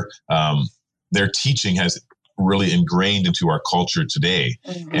all their teaching has really ingrained into our culture today.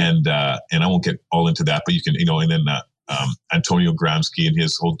 And I won't get all into that, but you can, and then Antonio Gramsci and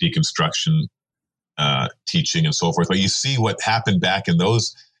his whole deconstruction teaching and so forth. But you see what happened back in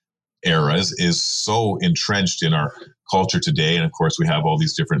those eras is so entrenched in our culture today. And of course, we have all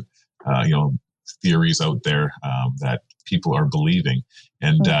these different, theories out there that people are believing.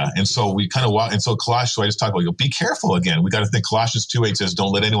 And so we kind of walk. And so Colossians, so I just talked about, be careful again. We got to think Colossians 2:8 says,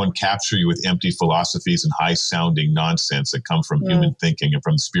 don't let anyone capture you with empty philosophies and high sounding nonsense that come from human thinking and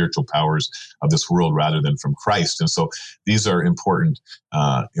from the spiritual powers of this world rather than from Christ. And so these are important.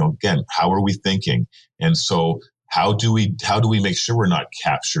 Again, how are we thinking? And so how do we make sure we're not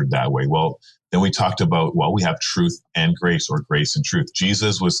captured that way? Well, Then we talked about, well, we have truth and grace, or grace and truth.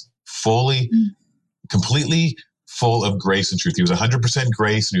 Jesus was completely full of grace and truth. He was 100%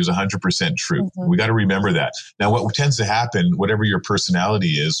 grace and he was 100% truth. Mm-hmm. We got to remember that. Now, what tends to happen, whatever your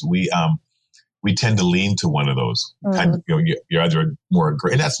personality is, we tend to lean to one of those. Kind of, you're either more,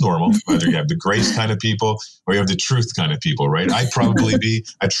 and that's normal. Either you have the grace kind of people or you have the truth kind of people, right? I'd probably be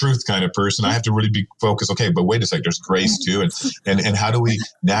a truth kind of person. I have to really be focused. Okay, but wait a second, there's grace too. And how do we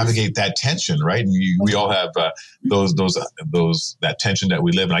navigate that tension, right? And we all have that tension that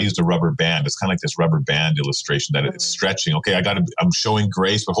we live in. I used a rubber band. It's kind of like this rubber band illustration that it's stretching. Okay, I'm showing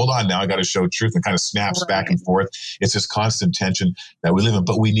grace, but hold on now, I got to show truth, and kind of snaps back and forth. It's this constant tension that we live in,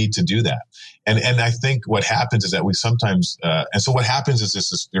 but we need to do that. And I think what happens is that we sometimes, and so what happens is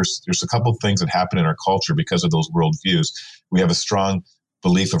there's a couple of things that happen in our culture because of those worldviews. We have a strong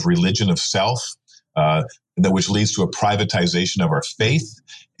belief of religion of self, which leads to a privatization of our faith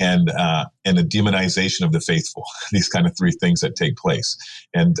and a demonization of the faithful. These kind of three things that take place.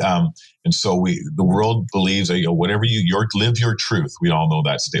 And so the world believes that, whatever live your truth. We all know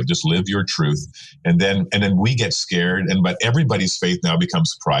that statement. Just live your truth. And then we get scared. But everybody's faith now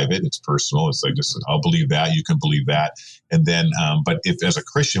becomes private. It's personal. It's like, just, I'll believe that. You can believe that. And then, but if as a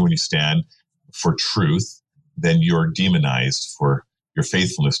Christian, when you stand for truth, then you're demonized for your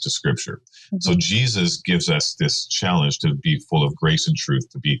faithfulness to Scripture. Mm-hmm. So Jesus gives us this challenge to be full of grace and truth,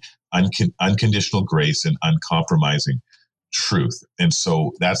 to be unconditional grace and uncompromising truth. And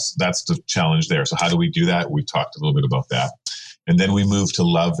so that's the challenge there. So how do we do that? We talked a little bit about that. And then we move to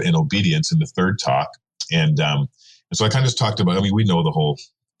love and obedience in the third talk. And so I kind of just talked about, we know the whole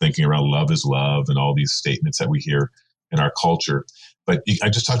thinking around love is love and all these statements that we hear in our culture. But I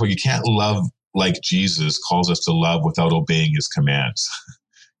just talked about, you can't love like Jesus calls us to love without obeying his commands.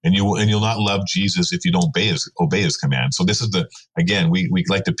 And you'll not love Jesus if you don't obey his commands. So this is we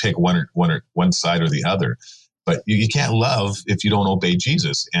like to pick one side or the other, but you can't love if you don't obey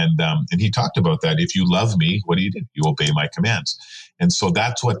Jesus. And he talked about that. If you love me, what do? You obey my commands. And so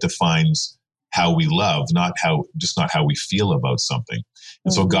that's what defines how we love, not how we feel about something.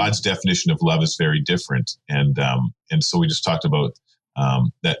 And so God's definition of love is very different. And so we just talked about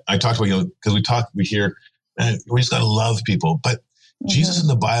that. I talked about, because we hear, we just got to love people, but Jesus in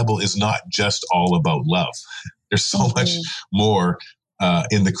the Bible is not just all about love. There's so much more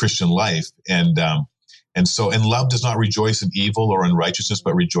in the Christian life. And love does not rejoice in evil or unrighteousness,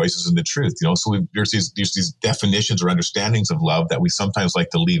 but rejoices in the truth. So there's these definitions or understandings of love that we sometimes like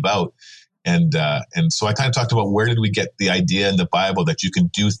to leave out. And so I kind of talked about, where did we get the idea in the Bible that you can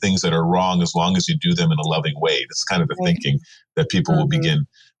do things that are wrong as long as you do them in a loving way? That's kind of the thinking that people will begin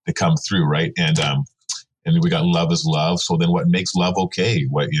to come through, right? And we got love is love. So then what makes love okay?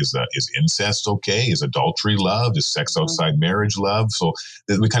 What is incest okay? Is adultery love? Is sex outside marriage love? So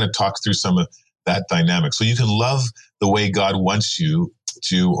we kind of talked through some of that dynamic. So you can love the way God wants you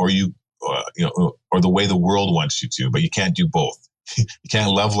to, or the way the world wants you to, but you can't do both. You can't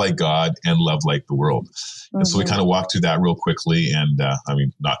love like God and love like the world. And so we kind of walked through that real quickly. And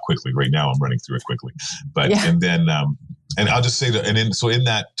not quickly. Right now I'm running through it quickly. But and then and I'll just say that. And then so in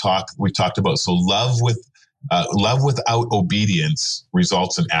that talk we talked about, so love without obedience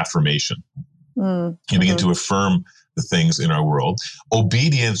results in affirmation. You begin to affirm the things in our world.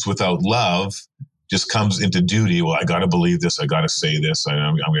 Obedience without love just comes into duty. Well, I got to believe this. I got to say this.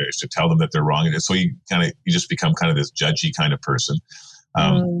 I'm going to tell them that they're wrong. And so you just become kind of this judgy kind of person.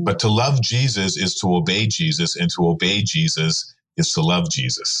 But to love Jesus is to obey Jesus, and to obey Jesus is to love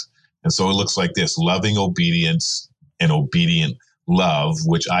Jesus. And so it looks like this: loving obedience and obedient love,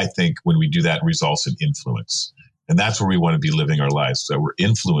 which I think when we do that results in influence. And that's where we want to be living our lives, so that we're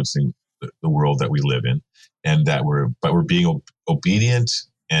influencing the world that we live in, and that we're being obedient,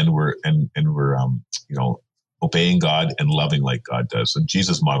 and we're obeying God and loving like God does. And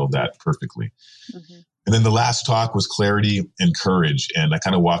Jesus modeled that perfectly. And then the last talk was clarity and courage. And I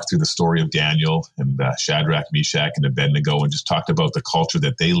kind of walked through the story of Daniel and Shadrach, Meshach, and Abednego, and just talked about the culture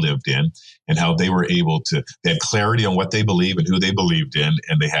that they lived in and how they were they had clarity on what they believe and who they believed in.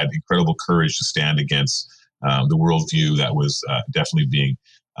 And they had incredible courage to stand against the worldview that was definitely being,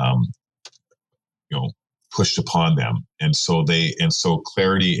 pushed upon them. And so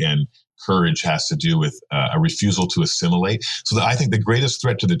clarity and courage has to do with a refusal to assimilate. So I think the greatest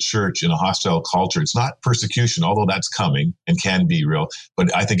threat to the church in a hostile culture, it's not persecution, although that's coming and can be real,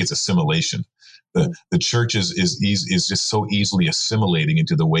 but I think it's assimilation. The church is just so easily assimilating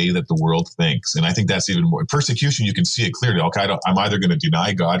into the way that the world thinks. And I think that's even more persecution. You can see it clearly. Okay, I'm either going to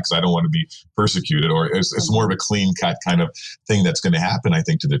deny God because I don't want to be persecuted, or it's more of a clean cut kind of thing that's going to happen, I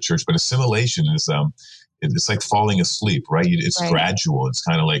think, to the church. But assimilation is, it's like falling asleep, right? It's gradual. It's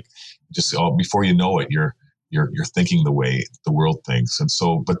kind of like, just before you know it, you're thinking the way the world thinks. And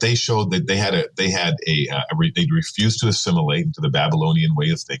so, but they showed that they refused to assimilate into the Babylonian way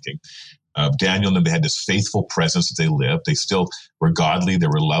of thinking. Daniel and they had this faithful presence that they lived. They still were godly. They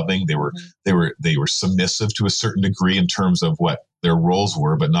were loving. They were submissive to a certain degree in terms of what their roles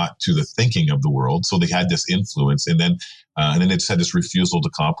were, but not to the thinking of the world. So they had this influence, and then it's had this refusal to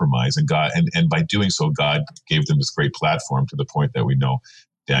compromise. And God, and by doing so, God gave them this great platform to the point that we know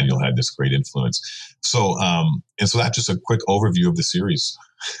Daniel had this great influence. So, and so that's just a quick overview of the series.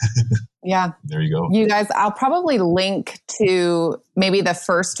 Yeah. There you go. You guys, I'll probably link to maybe the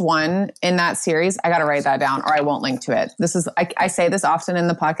first one in that series. I got to write that down or I won't link to it. I say this often in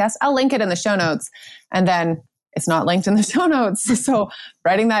the podcast. I'll link it in the show notes and then it's not linked in the show notes. So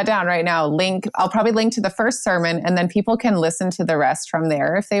writing that down right now, I'll probably link to the first sermon and then people can listen to the rest from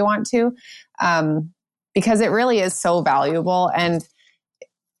there if they want to, because it really is so valuable. And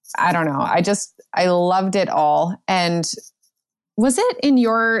I don't know, I loved it all. And was it in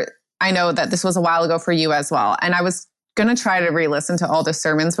I know that this was a while ago for you as well. And I was going to try to re-listen to all the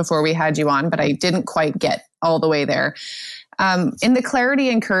sermons before we had you on, but I didn't quite get all the way there. In the Clarity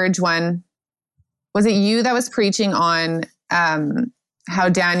and Courage one, was it you that was preaching on how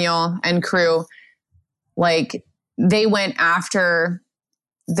Daniel and crew, like they went after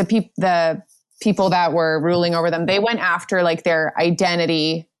the people that were ruling over them? They went after like their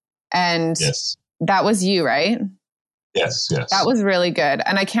identity, and yes. That was you, right? Yes. That was really good.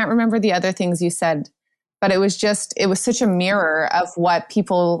 And I can't remember the other things you said, but it was such a mirror of what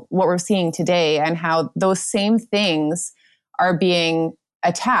we're seeing today and how those same things are being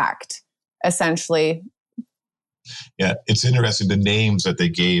attacked, essentially. Yeah, it's interesting. The names that they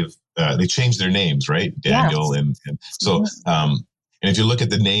gave, they changed their names, right? Daniel. Yes. And so, and if you look at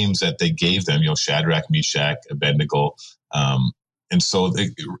the names that they gave them, Shadrach, Meshach, Abednego. And so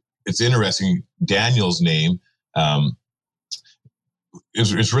it's interesting. Daniel's name,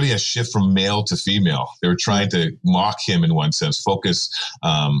 it's really a shift from male to female. They were trying to mock him in one sense,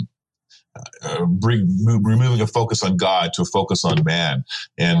 removing a focus on God to a focus on man.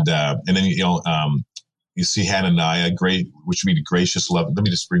 And then, you see Hananiah, which means gracious love. Let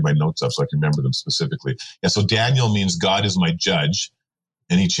me just bring my notes up so I can remember them specifically. Yeah. So Daniel means God is my judge.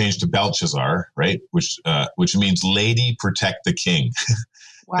 And he changed to Belshazzar, right? Which means lady, protect the king.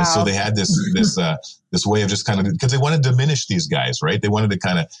 Wow. And so they had this way of just kind of, because they wanted to diminish these guys, right? They wanted to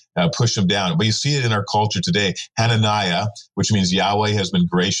kind of push them down. But you see it in our culture today. Hananiah, which means Yahweh has been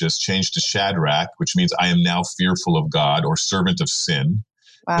gracious, changed to Shadrach, which means I am now fearful of God or servant of sin.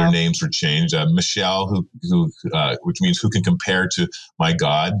 Wow. Their names were changed. Mishael, which means who can compare to my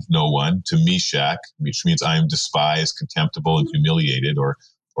God? No one. To Meshach, which means I am despised, contemptible, and humiliated, or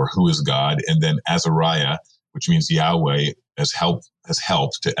who is God? And then Azariah, which means Yahweh has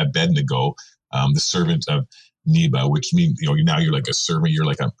helped to Abednego, the servant of Nebo, which means now you're like a servant, you're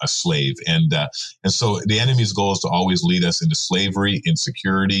like a slave, and so the enemy's goal is to always lead us into slavery,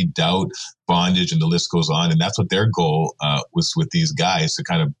 insecurity, doubt, bondage, and the list goes on. And that's what their goal was with these guys, to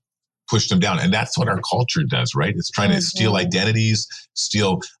kind of push them down. And that's what our culture does, right? It's trying to steal identities,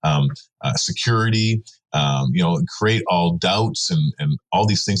 steal security, create all doubts and all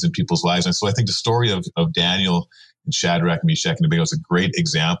these things in people's lives. And so I think the story of Daniel and Shadrach, Meshach, and Abednego is a great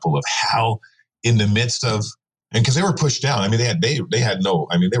example of how, in the midst of, and because they were pushed down, I mean,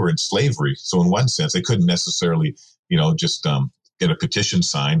 they were in slavery. So in one sense, they couldn't necessarily, just get a petition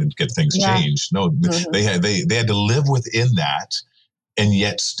signed and get things changed. No, they had to live within that, and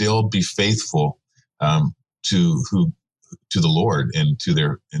yet still be faithful to the Lord and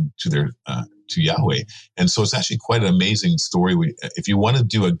to Yahweh. And so it's actually quite an amazing story. If you want to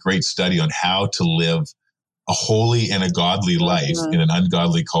do a great study on how to live a holy and a godly life in an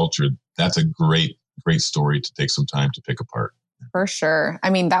ungodly culture, that's a great story to take some time to pick apart. For sure.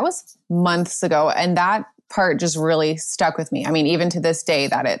 I mean, that was months ago, and that part just really stuck with me. I mean, even to this day,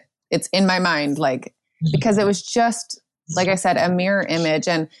 that it's in my mind, because it was just, like I said, a mirror image.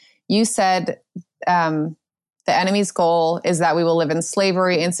 And you said the enemy's goal is that we will live in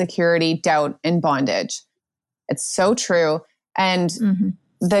slavery, insecurity, doubt, and bondage. It's so true. And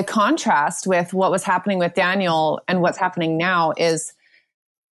the contrast with what was happening with Daniel and what's happening now is,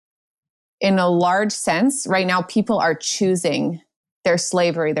 in a large sense, right now, people are choosing their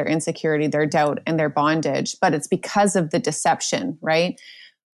slavery, their insecurity, their doubt, and their bondage. But it's because of the deception, right?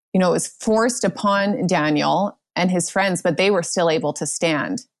 It was forced upon Daniel and his friends, but they were still able to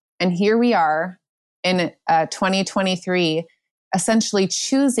stand. And here we are in 2023, essentially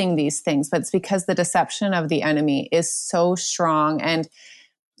choosing these things. But it's because the deception of the enemy is so strong. And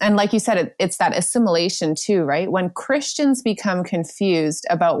And like you said, it's that assimilation too, right? When Christians become confused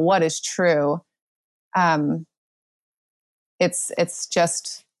about what is true, it's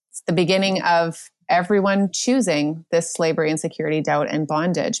the beginning of everyone choosing this slavery, insecurity, doubt, and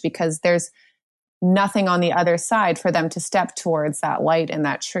bondage, because there's nothing on the other side for them to step towards that light and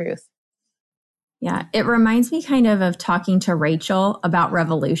that truth. Yeah, it reminds me kind of talking to Rachel about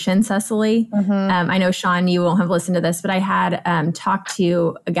revolution, Cecily. I know, Shawn, you won't have listened to this, but I had talked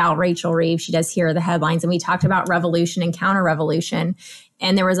to a gal, Rachel Reeves. She does Hear the Headlines, and we talked about revolution and counter-revolution.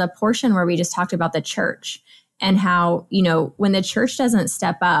 And there was a portion where we just talked about the church and how, when the church doesn't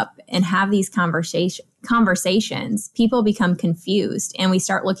step up and have these conversations, people become confused and we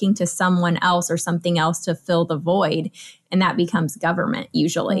start looking to someone else or something else to fill the void. And that becomes government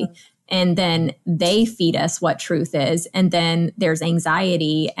usually. And then they feed us what truth is. And then there's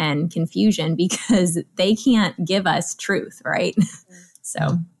anxiety and confusion because they can't give us truth, right?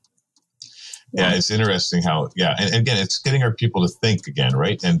 So. Yeah, it's interesting how, and again, it's getting our people to think again,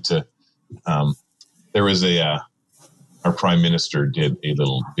 right? And to, there was our prime minister did a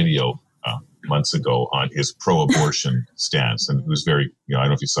little video months ago on his pro-abortion stance, and it was very, I don't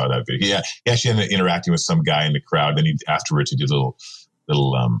know if you saw that video. Yeah, he actually ended up interacting with some guy in the crowd. Then afterwards he did a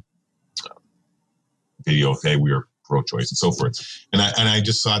little video. Okay, we are pro-choice and so forth. And I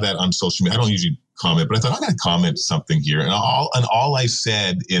just saw that on social media. I don't usually comment, but I thought I'm going to comment something here. And all I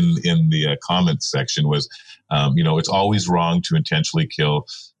said in the comment section was, it's always wrong to intentionally kill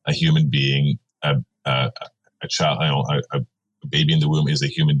a human being. A child, a baby in the womb is a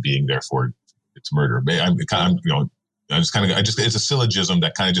human being, therefore it's murder. It's a syllogism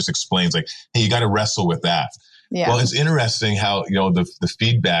that kind of just explains, like, hey, you got to wrestle with that. Yeah. Well, it's interesting how, the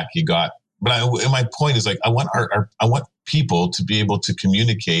feedback you got. But my point is, like, I want I want people to be able to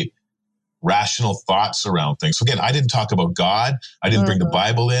communicate rational thoughts around things. So again, I didn't talk about God. I didn't bring the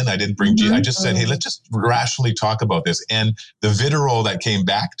Bible in. I didn't bring Jesus. I just said, hey, let's just rationally talk about this. And the vitriol that came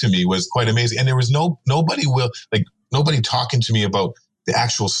back to me was quite amazing. And there was nobody talking to me about the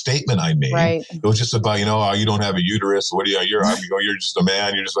actual statement I made. Right. It was just about, you don't have a uterus. What do you're just a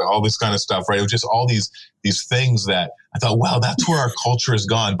man. You're just like all this kind of stuff, right? It was just all these things that I thought, wow, that's where our culture has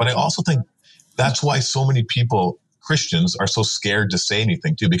gone. But I also think that's why so many people, Christians, are so scared to say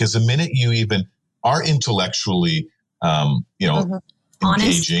anything too, because the minute you even are intellectually,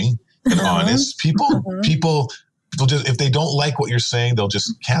 engaging and honest, people just, if they don't like what you're saying, they'll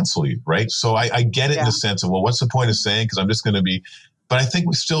just cancel you, right? So I get it in the sense of, well, what's the point of saying? Because I'm just going to be. But I think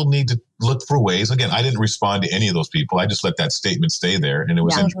we still need to look for ways. Again, I didn't respond to any of those people. I just let that statement stay there, and it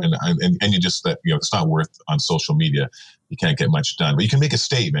was, and you just let, it's not worth on social media. You can't get much done, but you can make a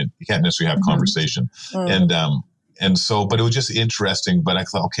statement. You can't necessarily have conversation, and so. But it was just interesting. But I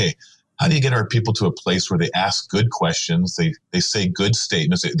thought, okay, how do you get our people to a place where they ask good questions? They say good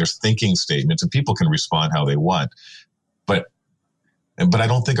statements. They're thinking statements, and people can respond how they want. But I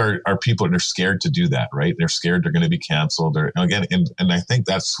don't think our people are scared to do that, right? They're scared they're going to be canceled. And I think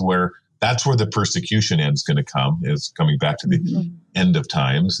that's where the persecution end's going to come, is coming back to the end of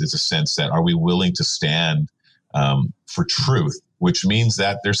times, is a sense that, are we willing to stand for truth, which means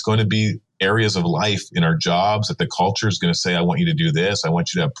that there's going to be areas of life in our jobs that the culture is going to say, I want you to do this. I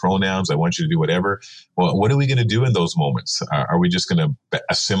want you to have pronouns. I want you to do whatever. Well, what are we going to do in those moments? Are we just going to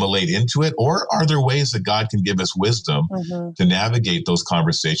assimilate into it? Or are there ways that God can give us wisdom to navigate those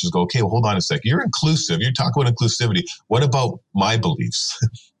conversations? Go, okay, well, hold on a second. You're inclusive. You're talking about inclusivity. What about my beliefs?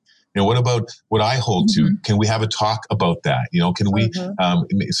 What about what I hold to? Can we have a talk about that? Can we,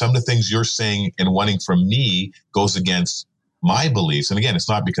 some of the things you're saying and wanting from me goes against my beliefs. And again, it's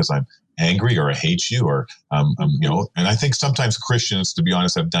not because I'm angry or I hate you or, and I think sometimes Christians, to be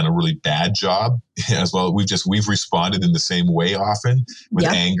honest, have done a really bad job as well. We've responded in the same way often with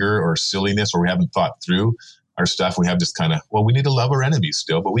anger or silliness, or we haven't thought through our stuff. We have this kind of, well, we need to love our enemies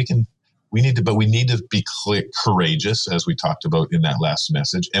still, but we need to be courageous, as we talked about in that last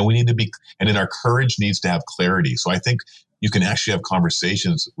message. And then our courage needs to have clarity. So I think you can actually have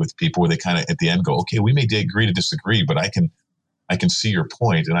conversations with people where they kind of at the end go, okay, we may agree to disagree, but I can see your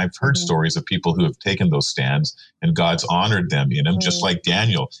point. And I've heard stories of people who have taken those stands and God's honored them in them, just like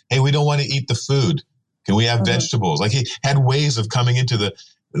Daniel. Hey, we don't want to eat the food. Can we have vegetables? Like, he had ways of coming into the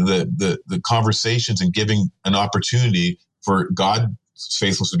conversations and giving an opportunity for God's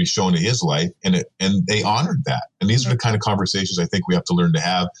faithfulness to be shown in his life. And they honored that. And these are the kind of conversations I think we have to learn to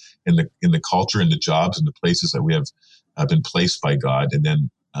have in the culture, in the jobs, and the places that we have been placed by God. And then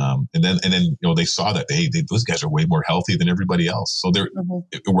they saw that those guys are way more healthy than everybody else. So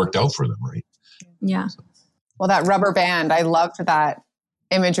it worked out for them, right? Yeah. Well, that rubber band, I loved that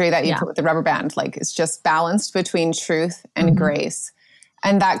imagery that you put with the rubber band. Like, it's just balanced between truth and grace.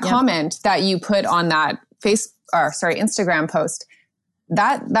 And that comment that you put on that Instagram post,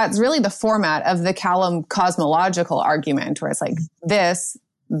 that's really the format of the Callum cosmological argument, where it's like this,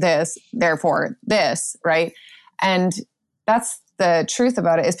 therefore this, right? And that's the truth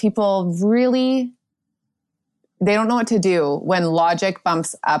about it, is people really, they don't know what to do when logic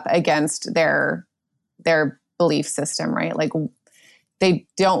bumps up against their belief system, right? Like, they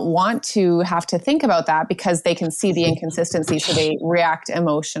don't want to have to think about that because they can see the inconsistency, so they react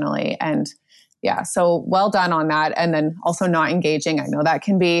emotionally. And yeah, so well done on that. And then also not engaging. I know that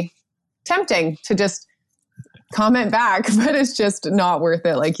can be tempting to just comment back, but it's just not worth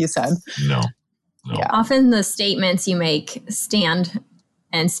it, like you said. No. Yeah. Often the statements you make stand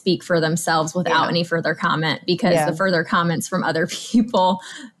and speak for themselves without any further comment, because the further comments from other people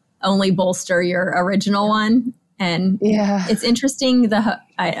only bolster your original one. And it's interesting,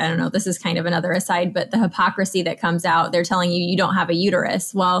 I don't know, this is kind of another aside, but the hypocrisy that comes out, they're telling you don't have a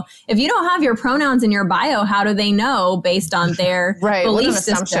uterus. Well, if you don't have your pronouns in your bio, how do they know based on their belief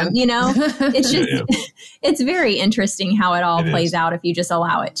system? You know, it's just, it's very interesting how it all plays out if you just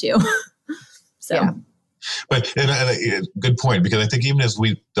allow it to. But good point, because I think even as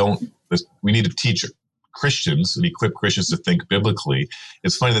we need to teach Christians and equip Christians to think biblically.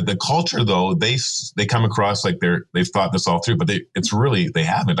 It's funny that the culture, though, they come across like they've thought this all through, but they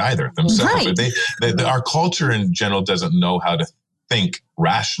haven't either themselves. Right. Our culture in general doesn't know how to think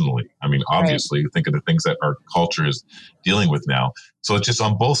rationally. I mean, obviously, think of the things that our culture is dealing with now. So it's just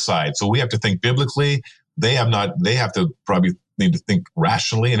on both sides. So we have to think biblically. They have to probably need to think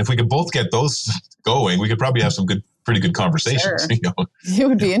rationally. And if we could both get those going, we could probably have some pretty good conversations. Sure. It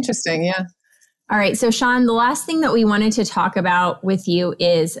would be interesting. Yeah. All right. So Shawn, the last thing that we wanted to talk about with you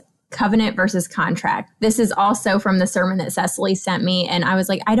is covenant versus contract. This is also from the sermon that Cecily sent me. And I was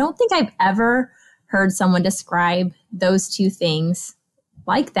like, I don't think I've ever heard someone describe those two things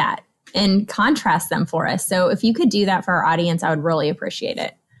like that and contrast them for us. So if you could do that for our audience, I would really appreciate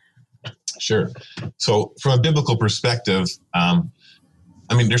it. Sure. So from a biblical perspective,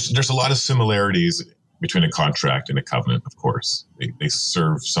 there's a lot of similarities between a contract and a covenant, of course. They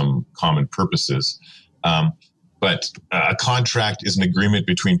serve some common purposes. But a contract is an agreement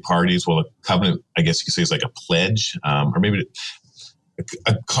between parties. Well, a covenant, I guess you could say, is like a pledge. Or maybe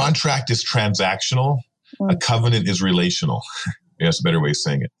a contract is transactional. A covenant is relational. That's a better way of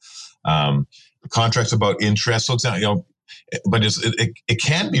saying it. A contract's about interest. So it's not, but it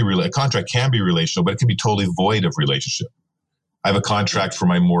can be a contract can be relational, but it can be totally void of relationship. I have a contract for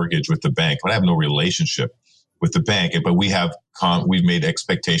my mortgage with the bank, but I have no relationship with the bank. But we've made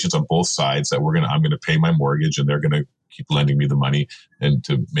expectations on both sides that I'm going to pay my mortgage, and they're going to keep lending me the money and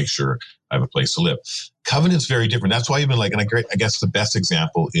to make sure I have a place to live. Covenant's very different. That's why even I guess the best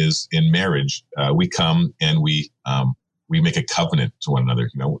example is in marriage. We come and we make a covenant to one another.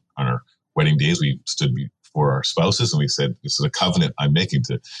 On our wedding days, we stood before our spouses and we said, "This is a covenant I'm making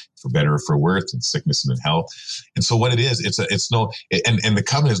for better or for worse, in sickness and in health." And so what it is, and the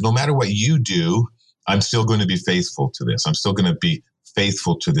covenant is, no matter what you do, I'm still going to be faithful to this. I'm still going to be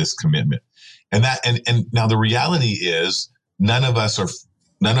faithful to this commitment. And now the reality is none of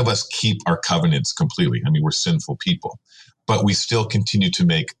us keep our covenants completely. I mean, we're sinful people, but we still continue to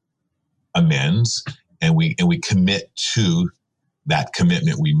make amends, and we commit to that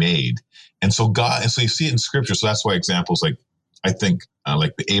commitment we made. And so you see it in scripture. So that's why examples like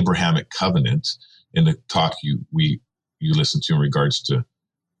the Abrahamic covenant in the talk you listened to in regards to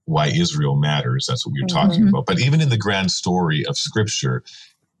why Israel matters. That's what we were talking about. But even in the grand story of scripture,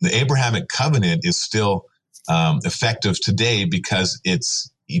 the Abrahamic covenant is still effective today because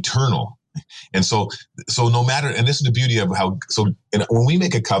it's eternal. And so no matter, and this is the beauty of when we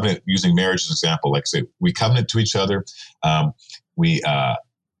make a covenant, using marriage as an example, like say we covenant to each other, a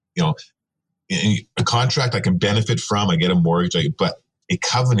contract I can benefit from, I get a mortgage, but a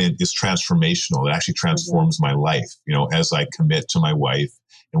covenant is transformational. It actually transforms my life, as I commit to my wife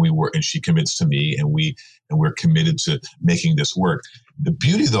and she commits to me, and we're committed to making this work. The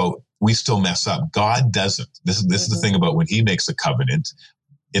beauty, though, we still mess up. God doesn't. This is the thing about when he makes a covenant,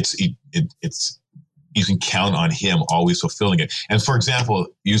 it's you can count on him always fulfilling it. And for example,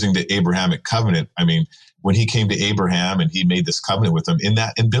 using the Abrahamic covenant, I mean, when he came to Abraham and he made this covenant with him,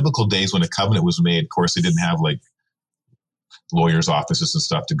 in biblical days when a covenant was made, of course, they didn't have like lawyers' offices and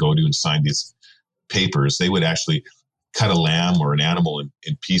stuff to go to and sign these papers. They would actually cut a lamb or an animal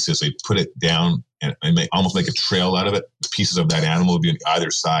in pieces. They put it down and almost make a trail out of it. Pieces of that animal would be on either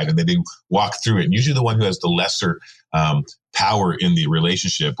side, and then they walk through it. And usually the one who has the lesser power in the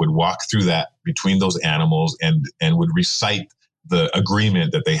relationship would walk through that between those animals and would recite the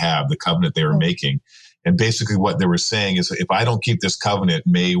agreement that they have, the covenant they were making. And basically what they were saying is, if I don't keep this covenant,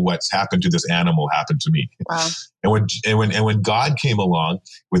 may what's happened to this animal happen to me. Wow. And when God came along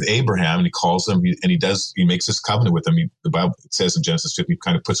with Abraham and he calls him and he makes this covenant with him, the Bible says in Genesis 50, he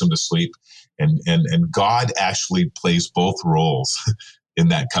kind of puts him to sleep. And God actually plays both roles in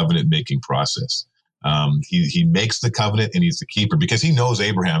that covenant making process. He makes the covenant and he's the keeper because he knows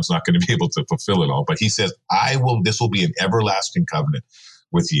Abraham's not going to be able to fulfill it all. But he says, this will be an everlasting covenant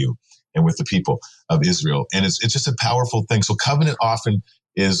with you and with the people of Israel. And it's just a powerful thing. So covenant often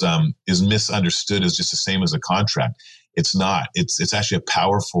is misunderstood as just the same as a contract. It's not. It's actually a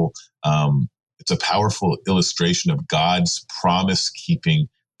powerful illustration of God's promise keeping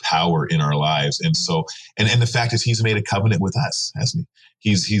power in our lives. And so, and the fact is he's made a covenant with us, hasn't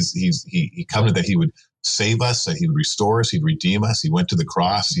he? He covenanted that he would save us, that he would restore us, he'd redeem us. He went to the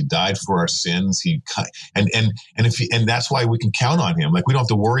cross, he died for our sins. And that's why we can count on him. Like, we don't have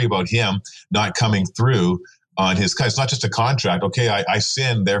to worry about him not coming through on his, it's not just a contract. Okay, I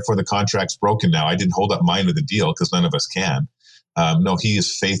sinned, therefore the contract's broken now. I didn't hold up mine of the deal, because none of us can. No, he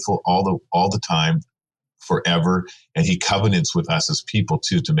is faithful all the time, forever. And he covenants with us as people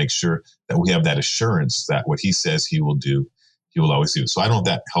too, to make sure that we have that assurance that what he says he will do, he will always do. So I don't know if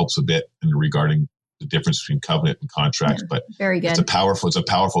that helps a bit in regarding the difference between covenant and contract, but very good. It's a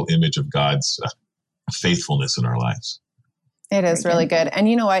powerful image of God's faithfulness in our lives. It is really good. And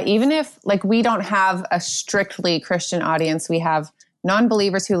you know what, even if we don't have a strictly Christian audience, we have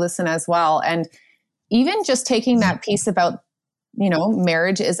non-believers who listen as well. And even just taking that piece about,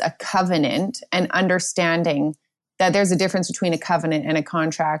 marriage is a covenant, and understanding that there's a difference between a covenant and a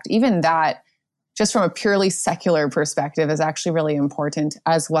contract, even that, just from a purely secular perspective, is actually really important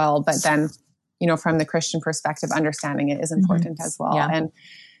as well. But then, from the Christian perspective, understanding it is important as well. Yeah. And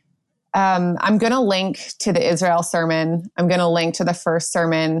I'm going to link to the Israel sermon. I'm going to link to the first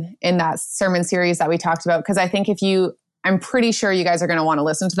sermon in that sermon series that we talked about, because I think I'm pretty sure you guys are going to want to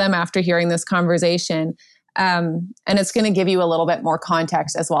listen to them after hearing this conversation. And it's going to give you a little bit more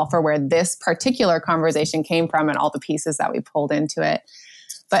context as well for where this particular conversation came from and all the pieces that we pulled into it.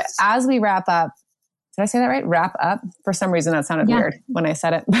 But as we wrap up, did I say that right? Wrap up? For some reason that sounded weird when I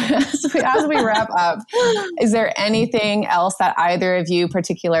said it. As we wrap up, is there anything else that either of you,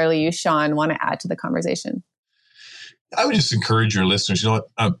 particularly you, Shawn, want to add to the conversation? I would just encourage your listeners,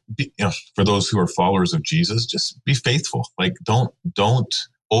 for those who are followers of Jesus, just be faithful. Don't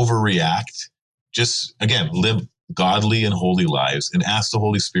overreact. Just, again, live godly and holy lives, and ask the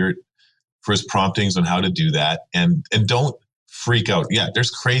Holy Spirit for his promptings on how to do that. And don't freak out. Yeah,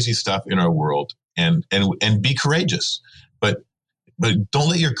 there's crazy stuff in our world, and be courageous, but don't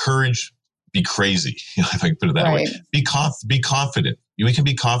let your courage be crazy. If I can put it that way, be confident. We can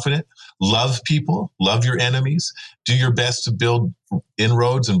be confident. Love people, love your enemies, do your best to build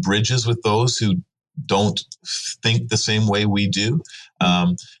inroads and bridges with those who don't think the same way we do.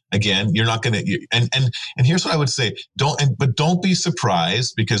 Again, you're not going to, and here's what I would say. Don't be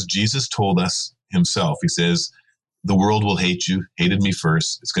surprised, because Jesus told us himself, he says, the world will hate you, hated me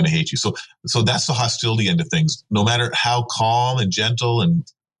first, it's going to hate you. So that's the hostility end of things. No matter how calm and gentle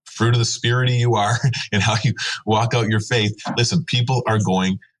and fruit of the spirit you are and how you walk out your faith, listen, people are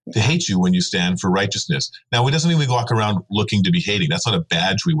going to hate you when you stand for righteousness. Now, it doesn't mean we walk around looking to be hating. That's not a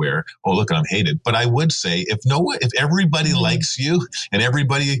badge we wear. Oh, look, I'm hated. But I would say, if everybody likes you and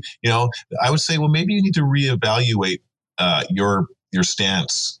everybody, I would say, well, maybe you need to reevaluate your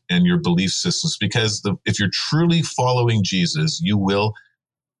stance and your belief systems, because if you're truly following Jesus, you will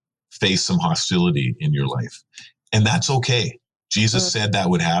face some hostility in your life, and that's okay. Jesus said that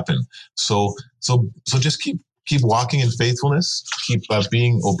would happen. So just keep walking in faithfulness, keep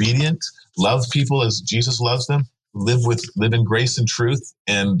being obedient, love people as Jesus loves them, live in grace and truth,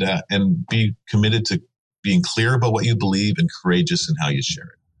 and be committed to being clear about what you believe and courageous in how you share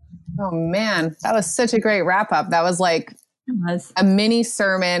it. Oh man, that was such a great wrap up. That was like a mini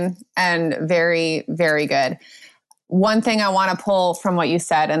sermon, and very, very good. One thing I want to pull from what you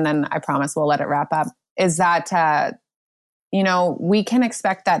said, and then I promise we'll let it wrap up, is that, we can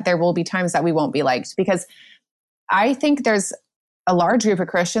expect that there will be times that we won't be liked, because I think there's a large group of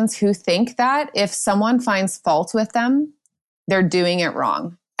Christians who think that if someone finds fault with them, they're doing it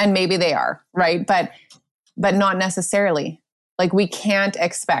wrong. And maybe they are, right? But not necessarily. We can't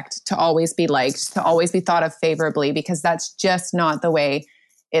expect to always be liked, to always be thought of favorably, because that's just not the way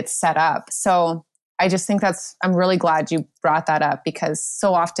it's set up. So I just think I'm really glad you brought that up, because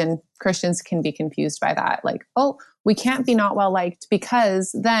so often Christians can be confused by that. Oh, we can't be not well liked,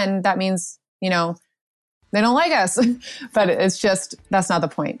 because then that means, they don't like us. But it's just, that's not the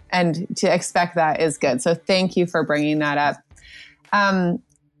point. And to expect that is good. So thank you for bringing that up.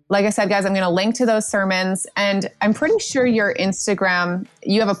 like I said, guys, I'm going to link to those sermons. And I'm pretty sure your Instagram,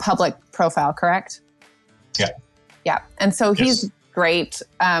 you have a public profile, correct? Yeah. Yeah. And so he's great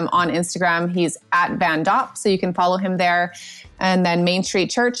on Instagram. He's at Vandop, so you can follow him there. And then Main Street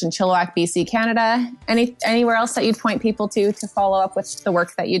Church in Chilliwack, BC, Canada. Anywhere else that you'd point people to follow up with the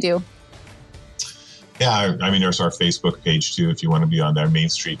work that you do? Yeah, I mean, there's our Facebook page too, if you want to be on there, Main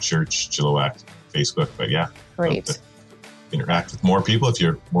Street Church, Chilliwack, Facebook. But yeah, great. Interact with more people. If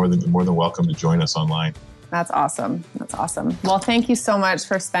you're more than welcome to join us online. That's awesome. That's awesome. Well, thank you so much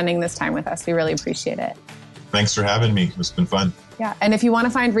for spending this time with us. We really appreciate it. Thanks for having me. It's been fun. Yeah. And if you want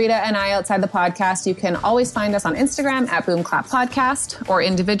to find Rita and I outside the podcast, you can always find us on Instagram at Boom Clap Podcast, or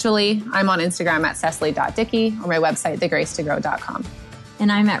individually. I'm on Instagram at Cecily.Dickey, or my website, thegracetogrow.com.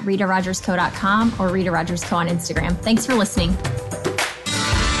 And I'm at RitaRogersCo.com or Rita Rogers Co on Instagram. Thanks for listening.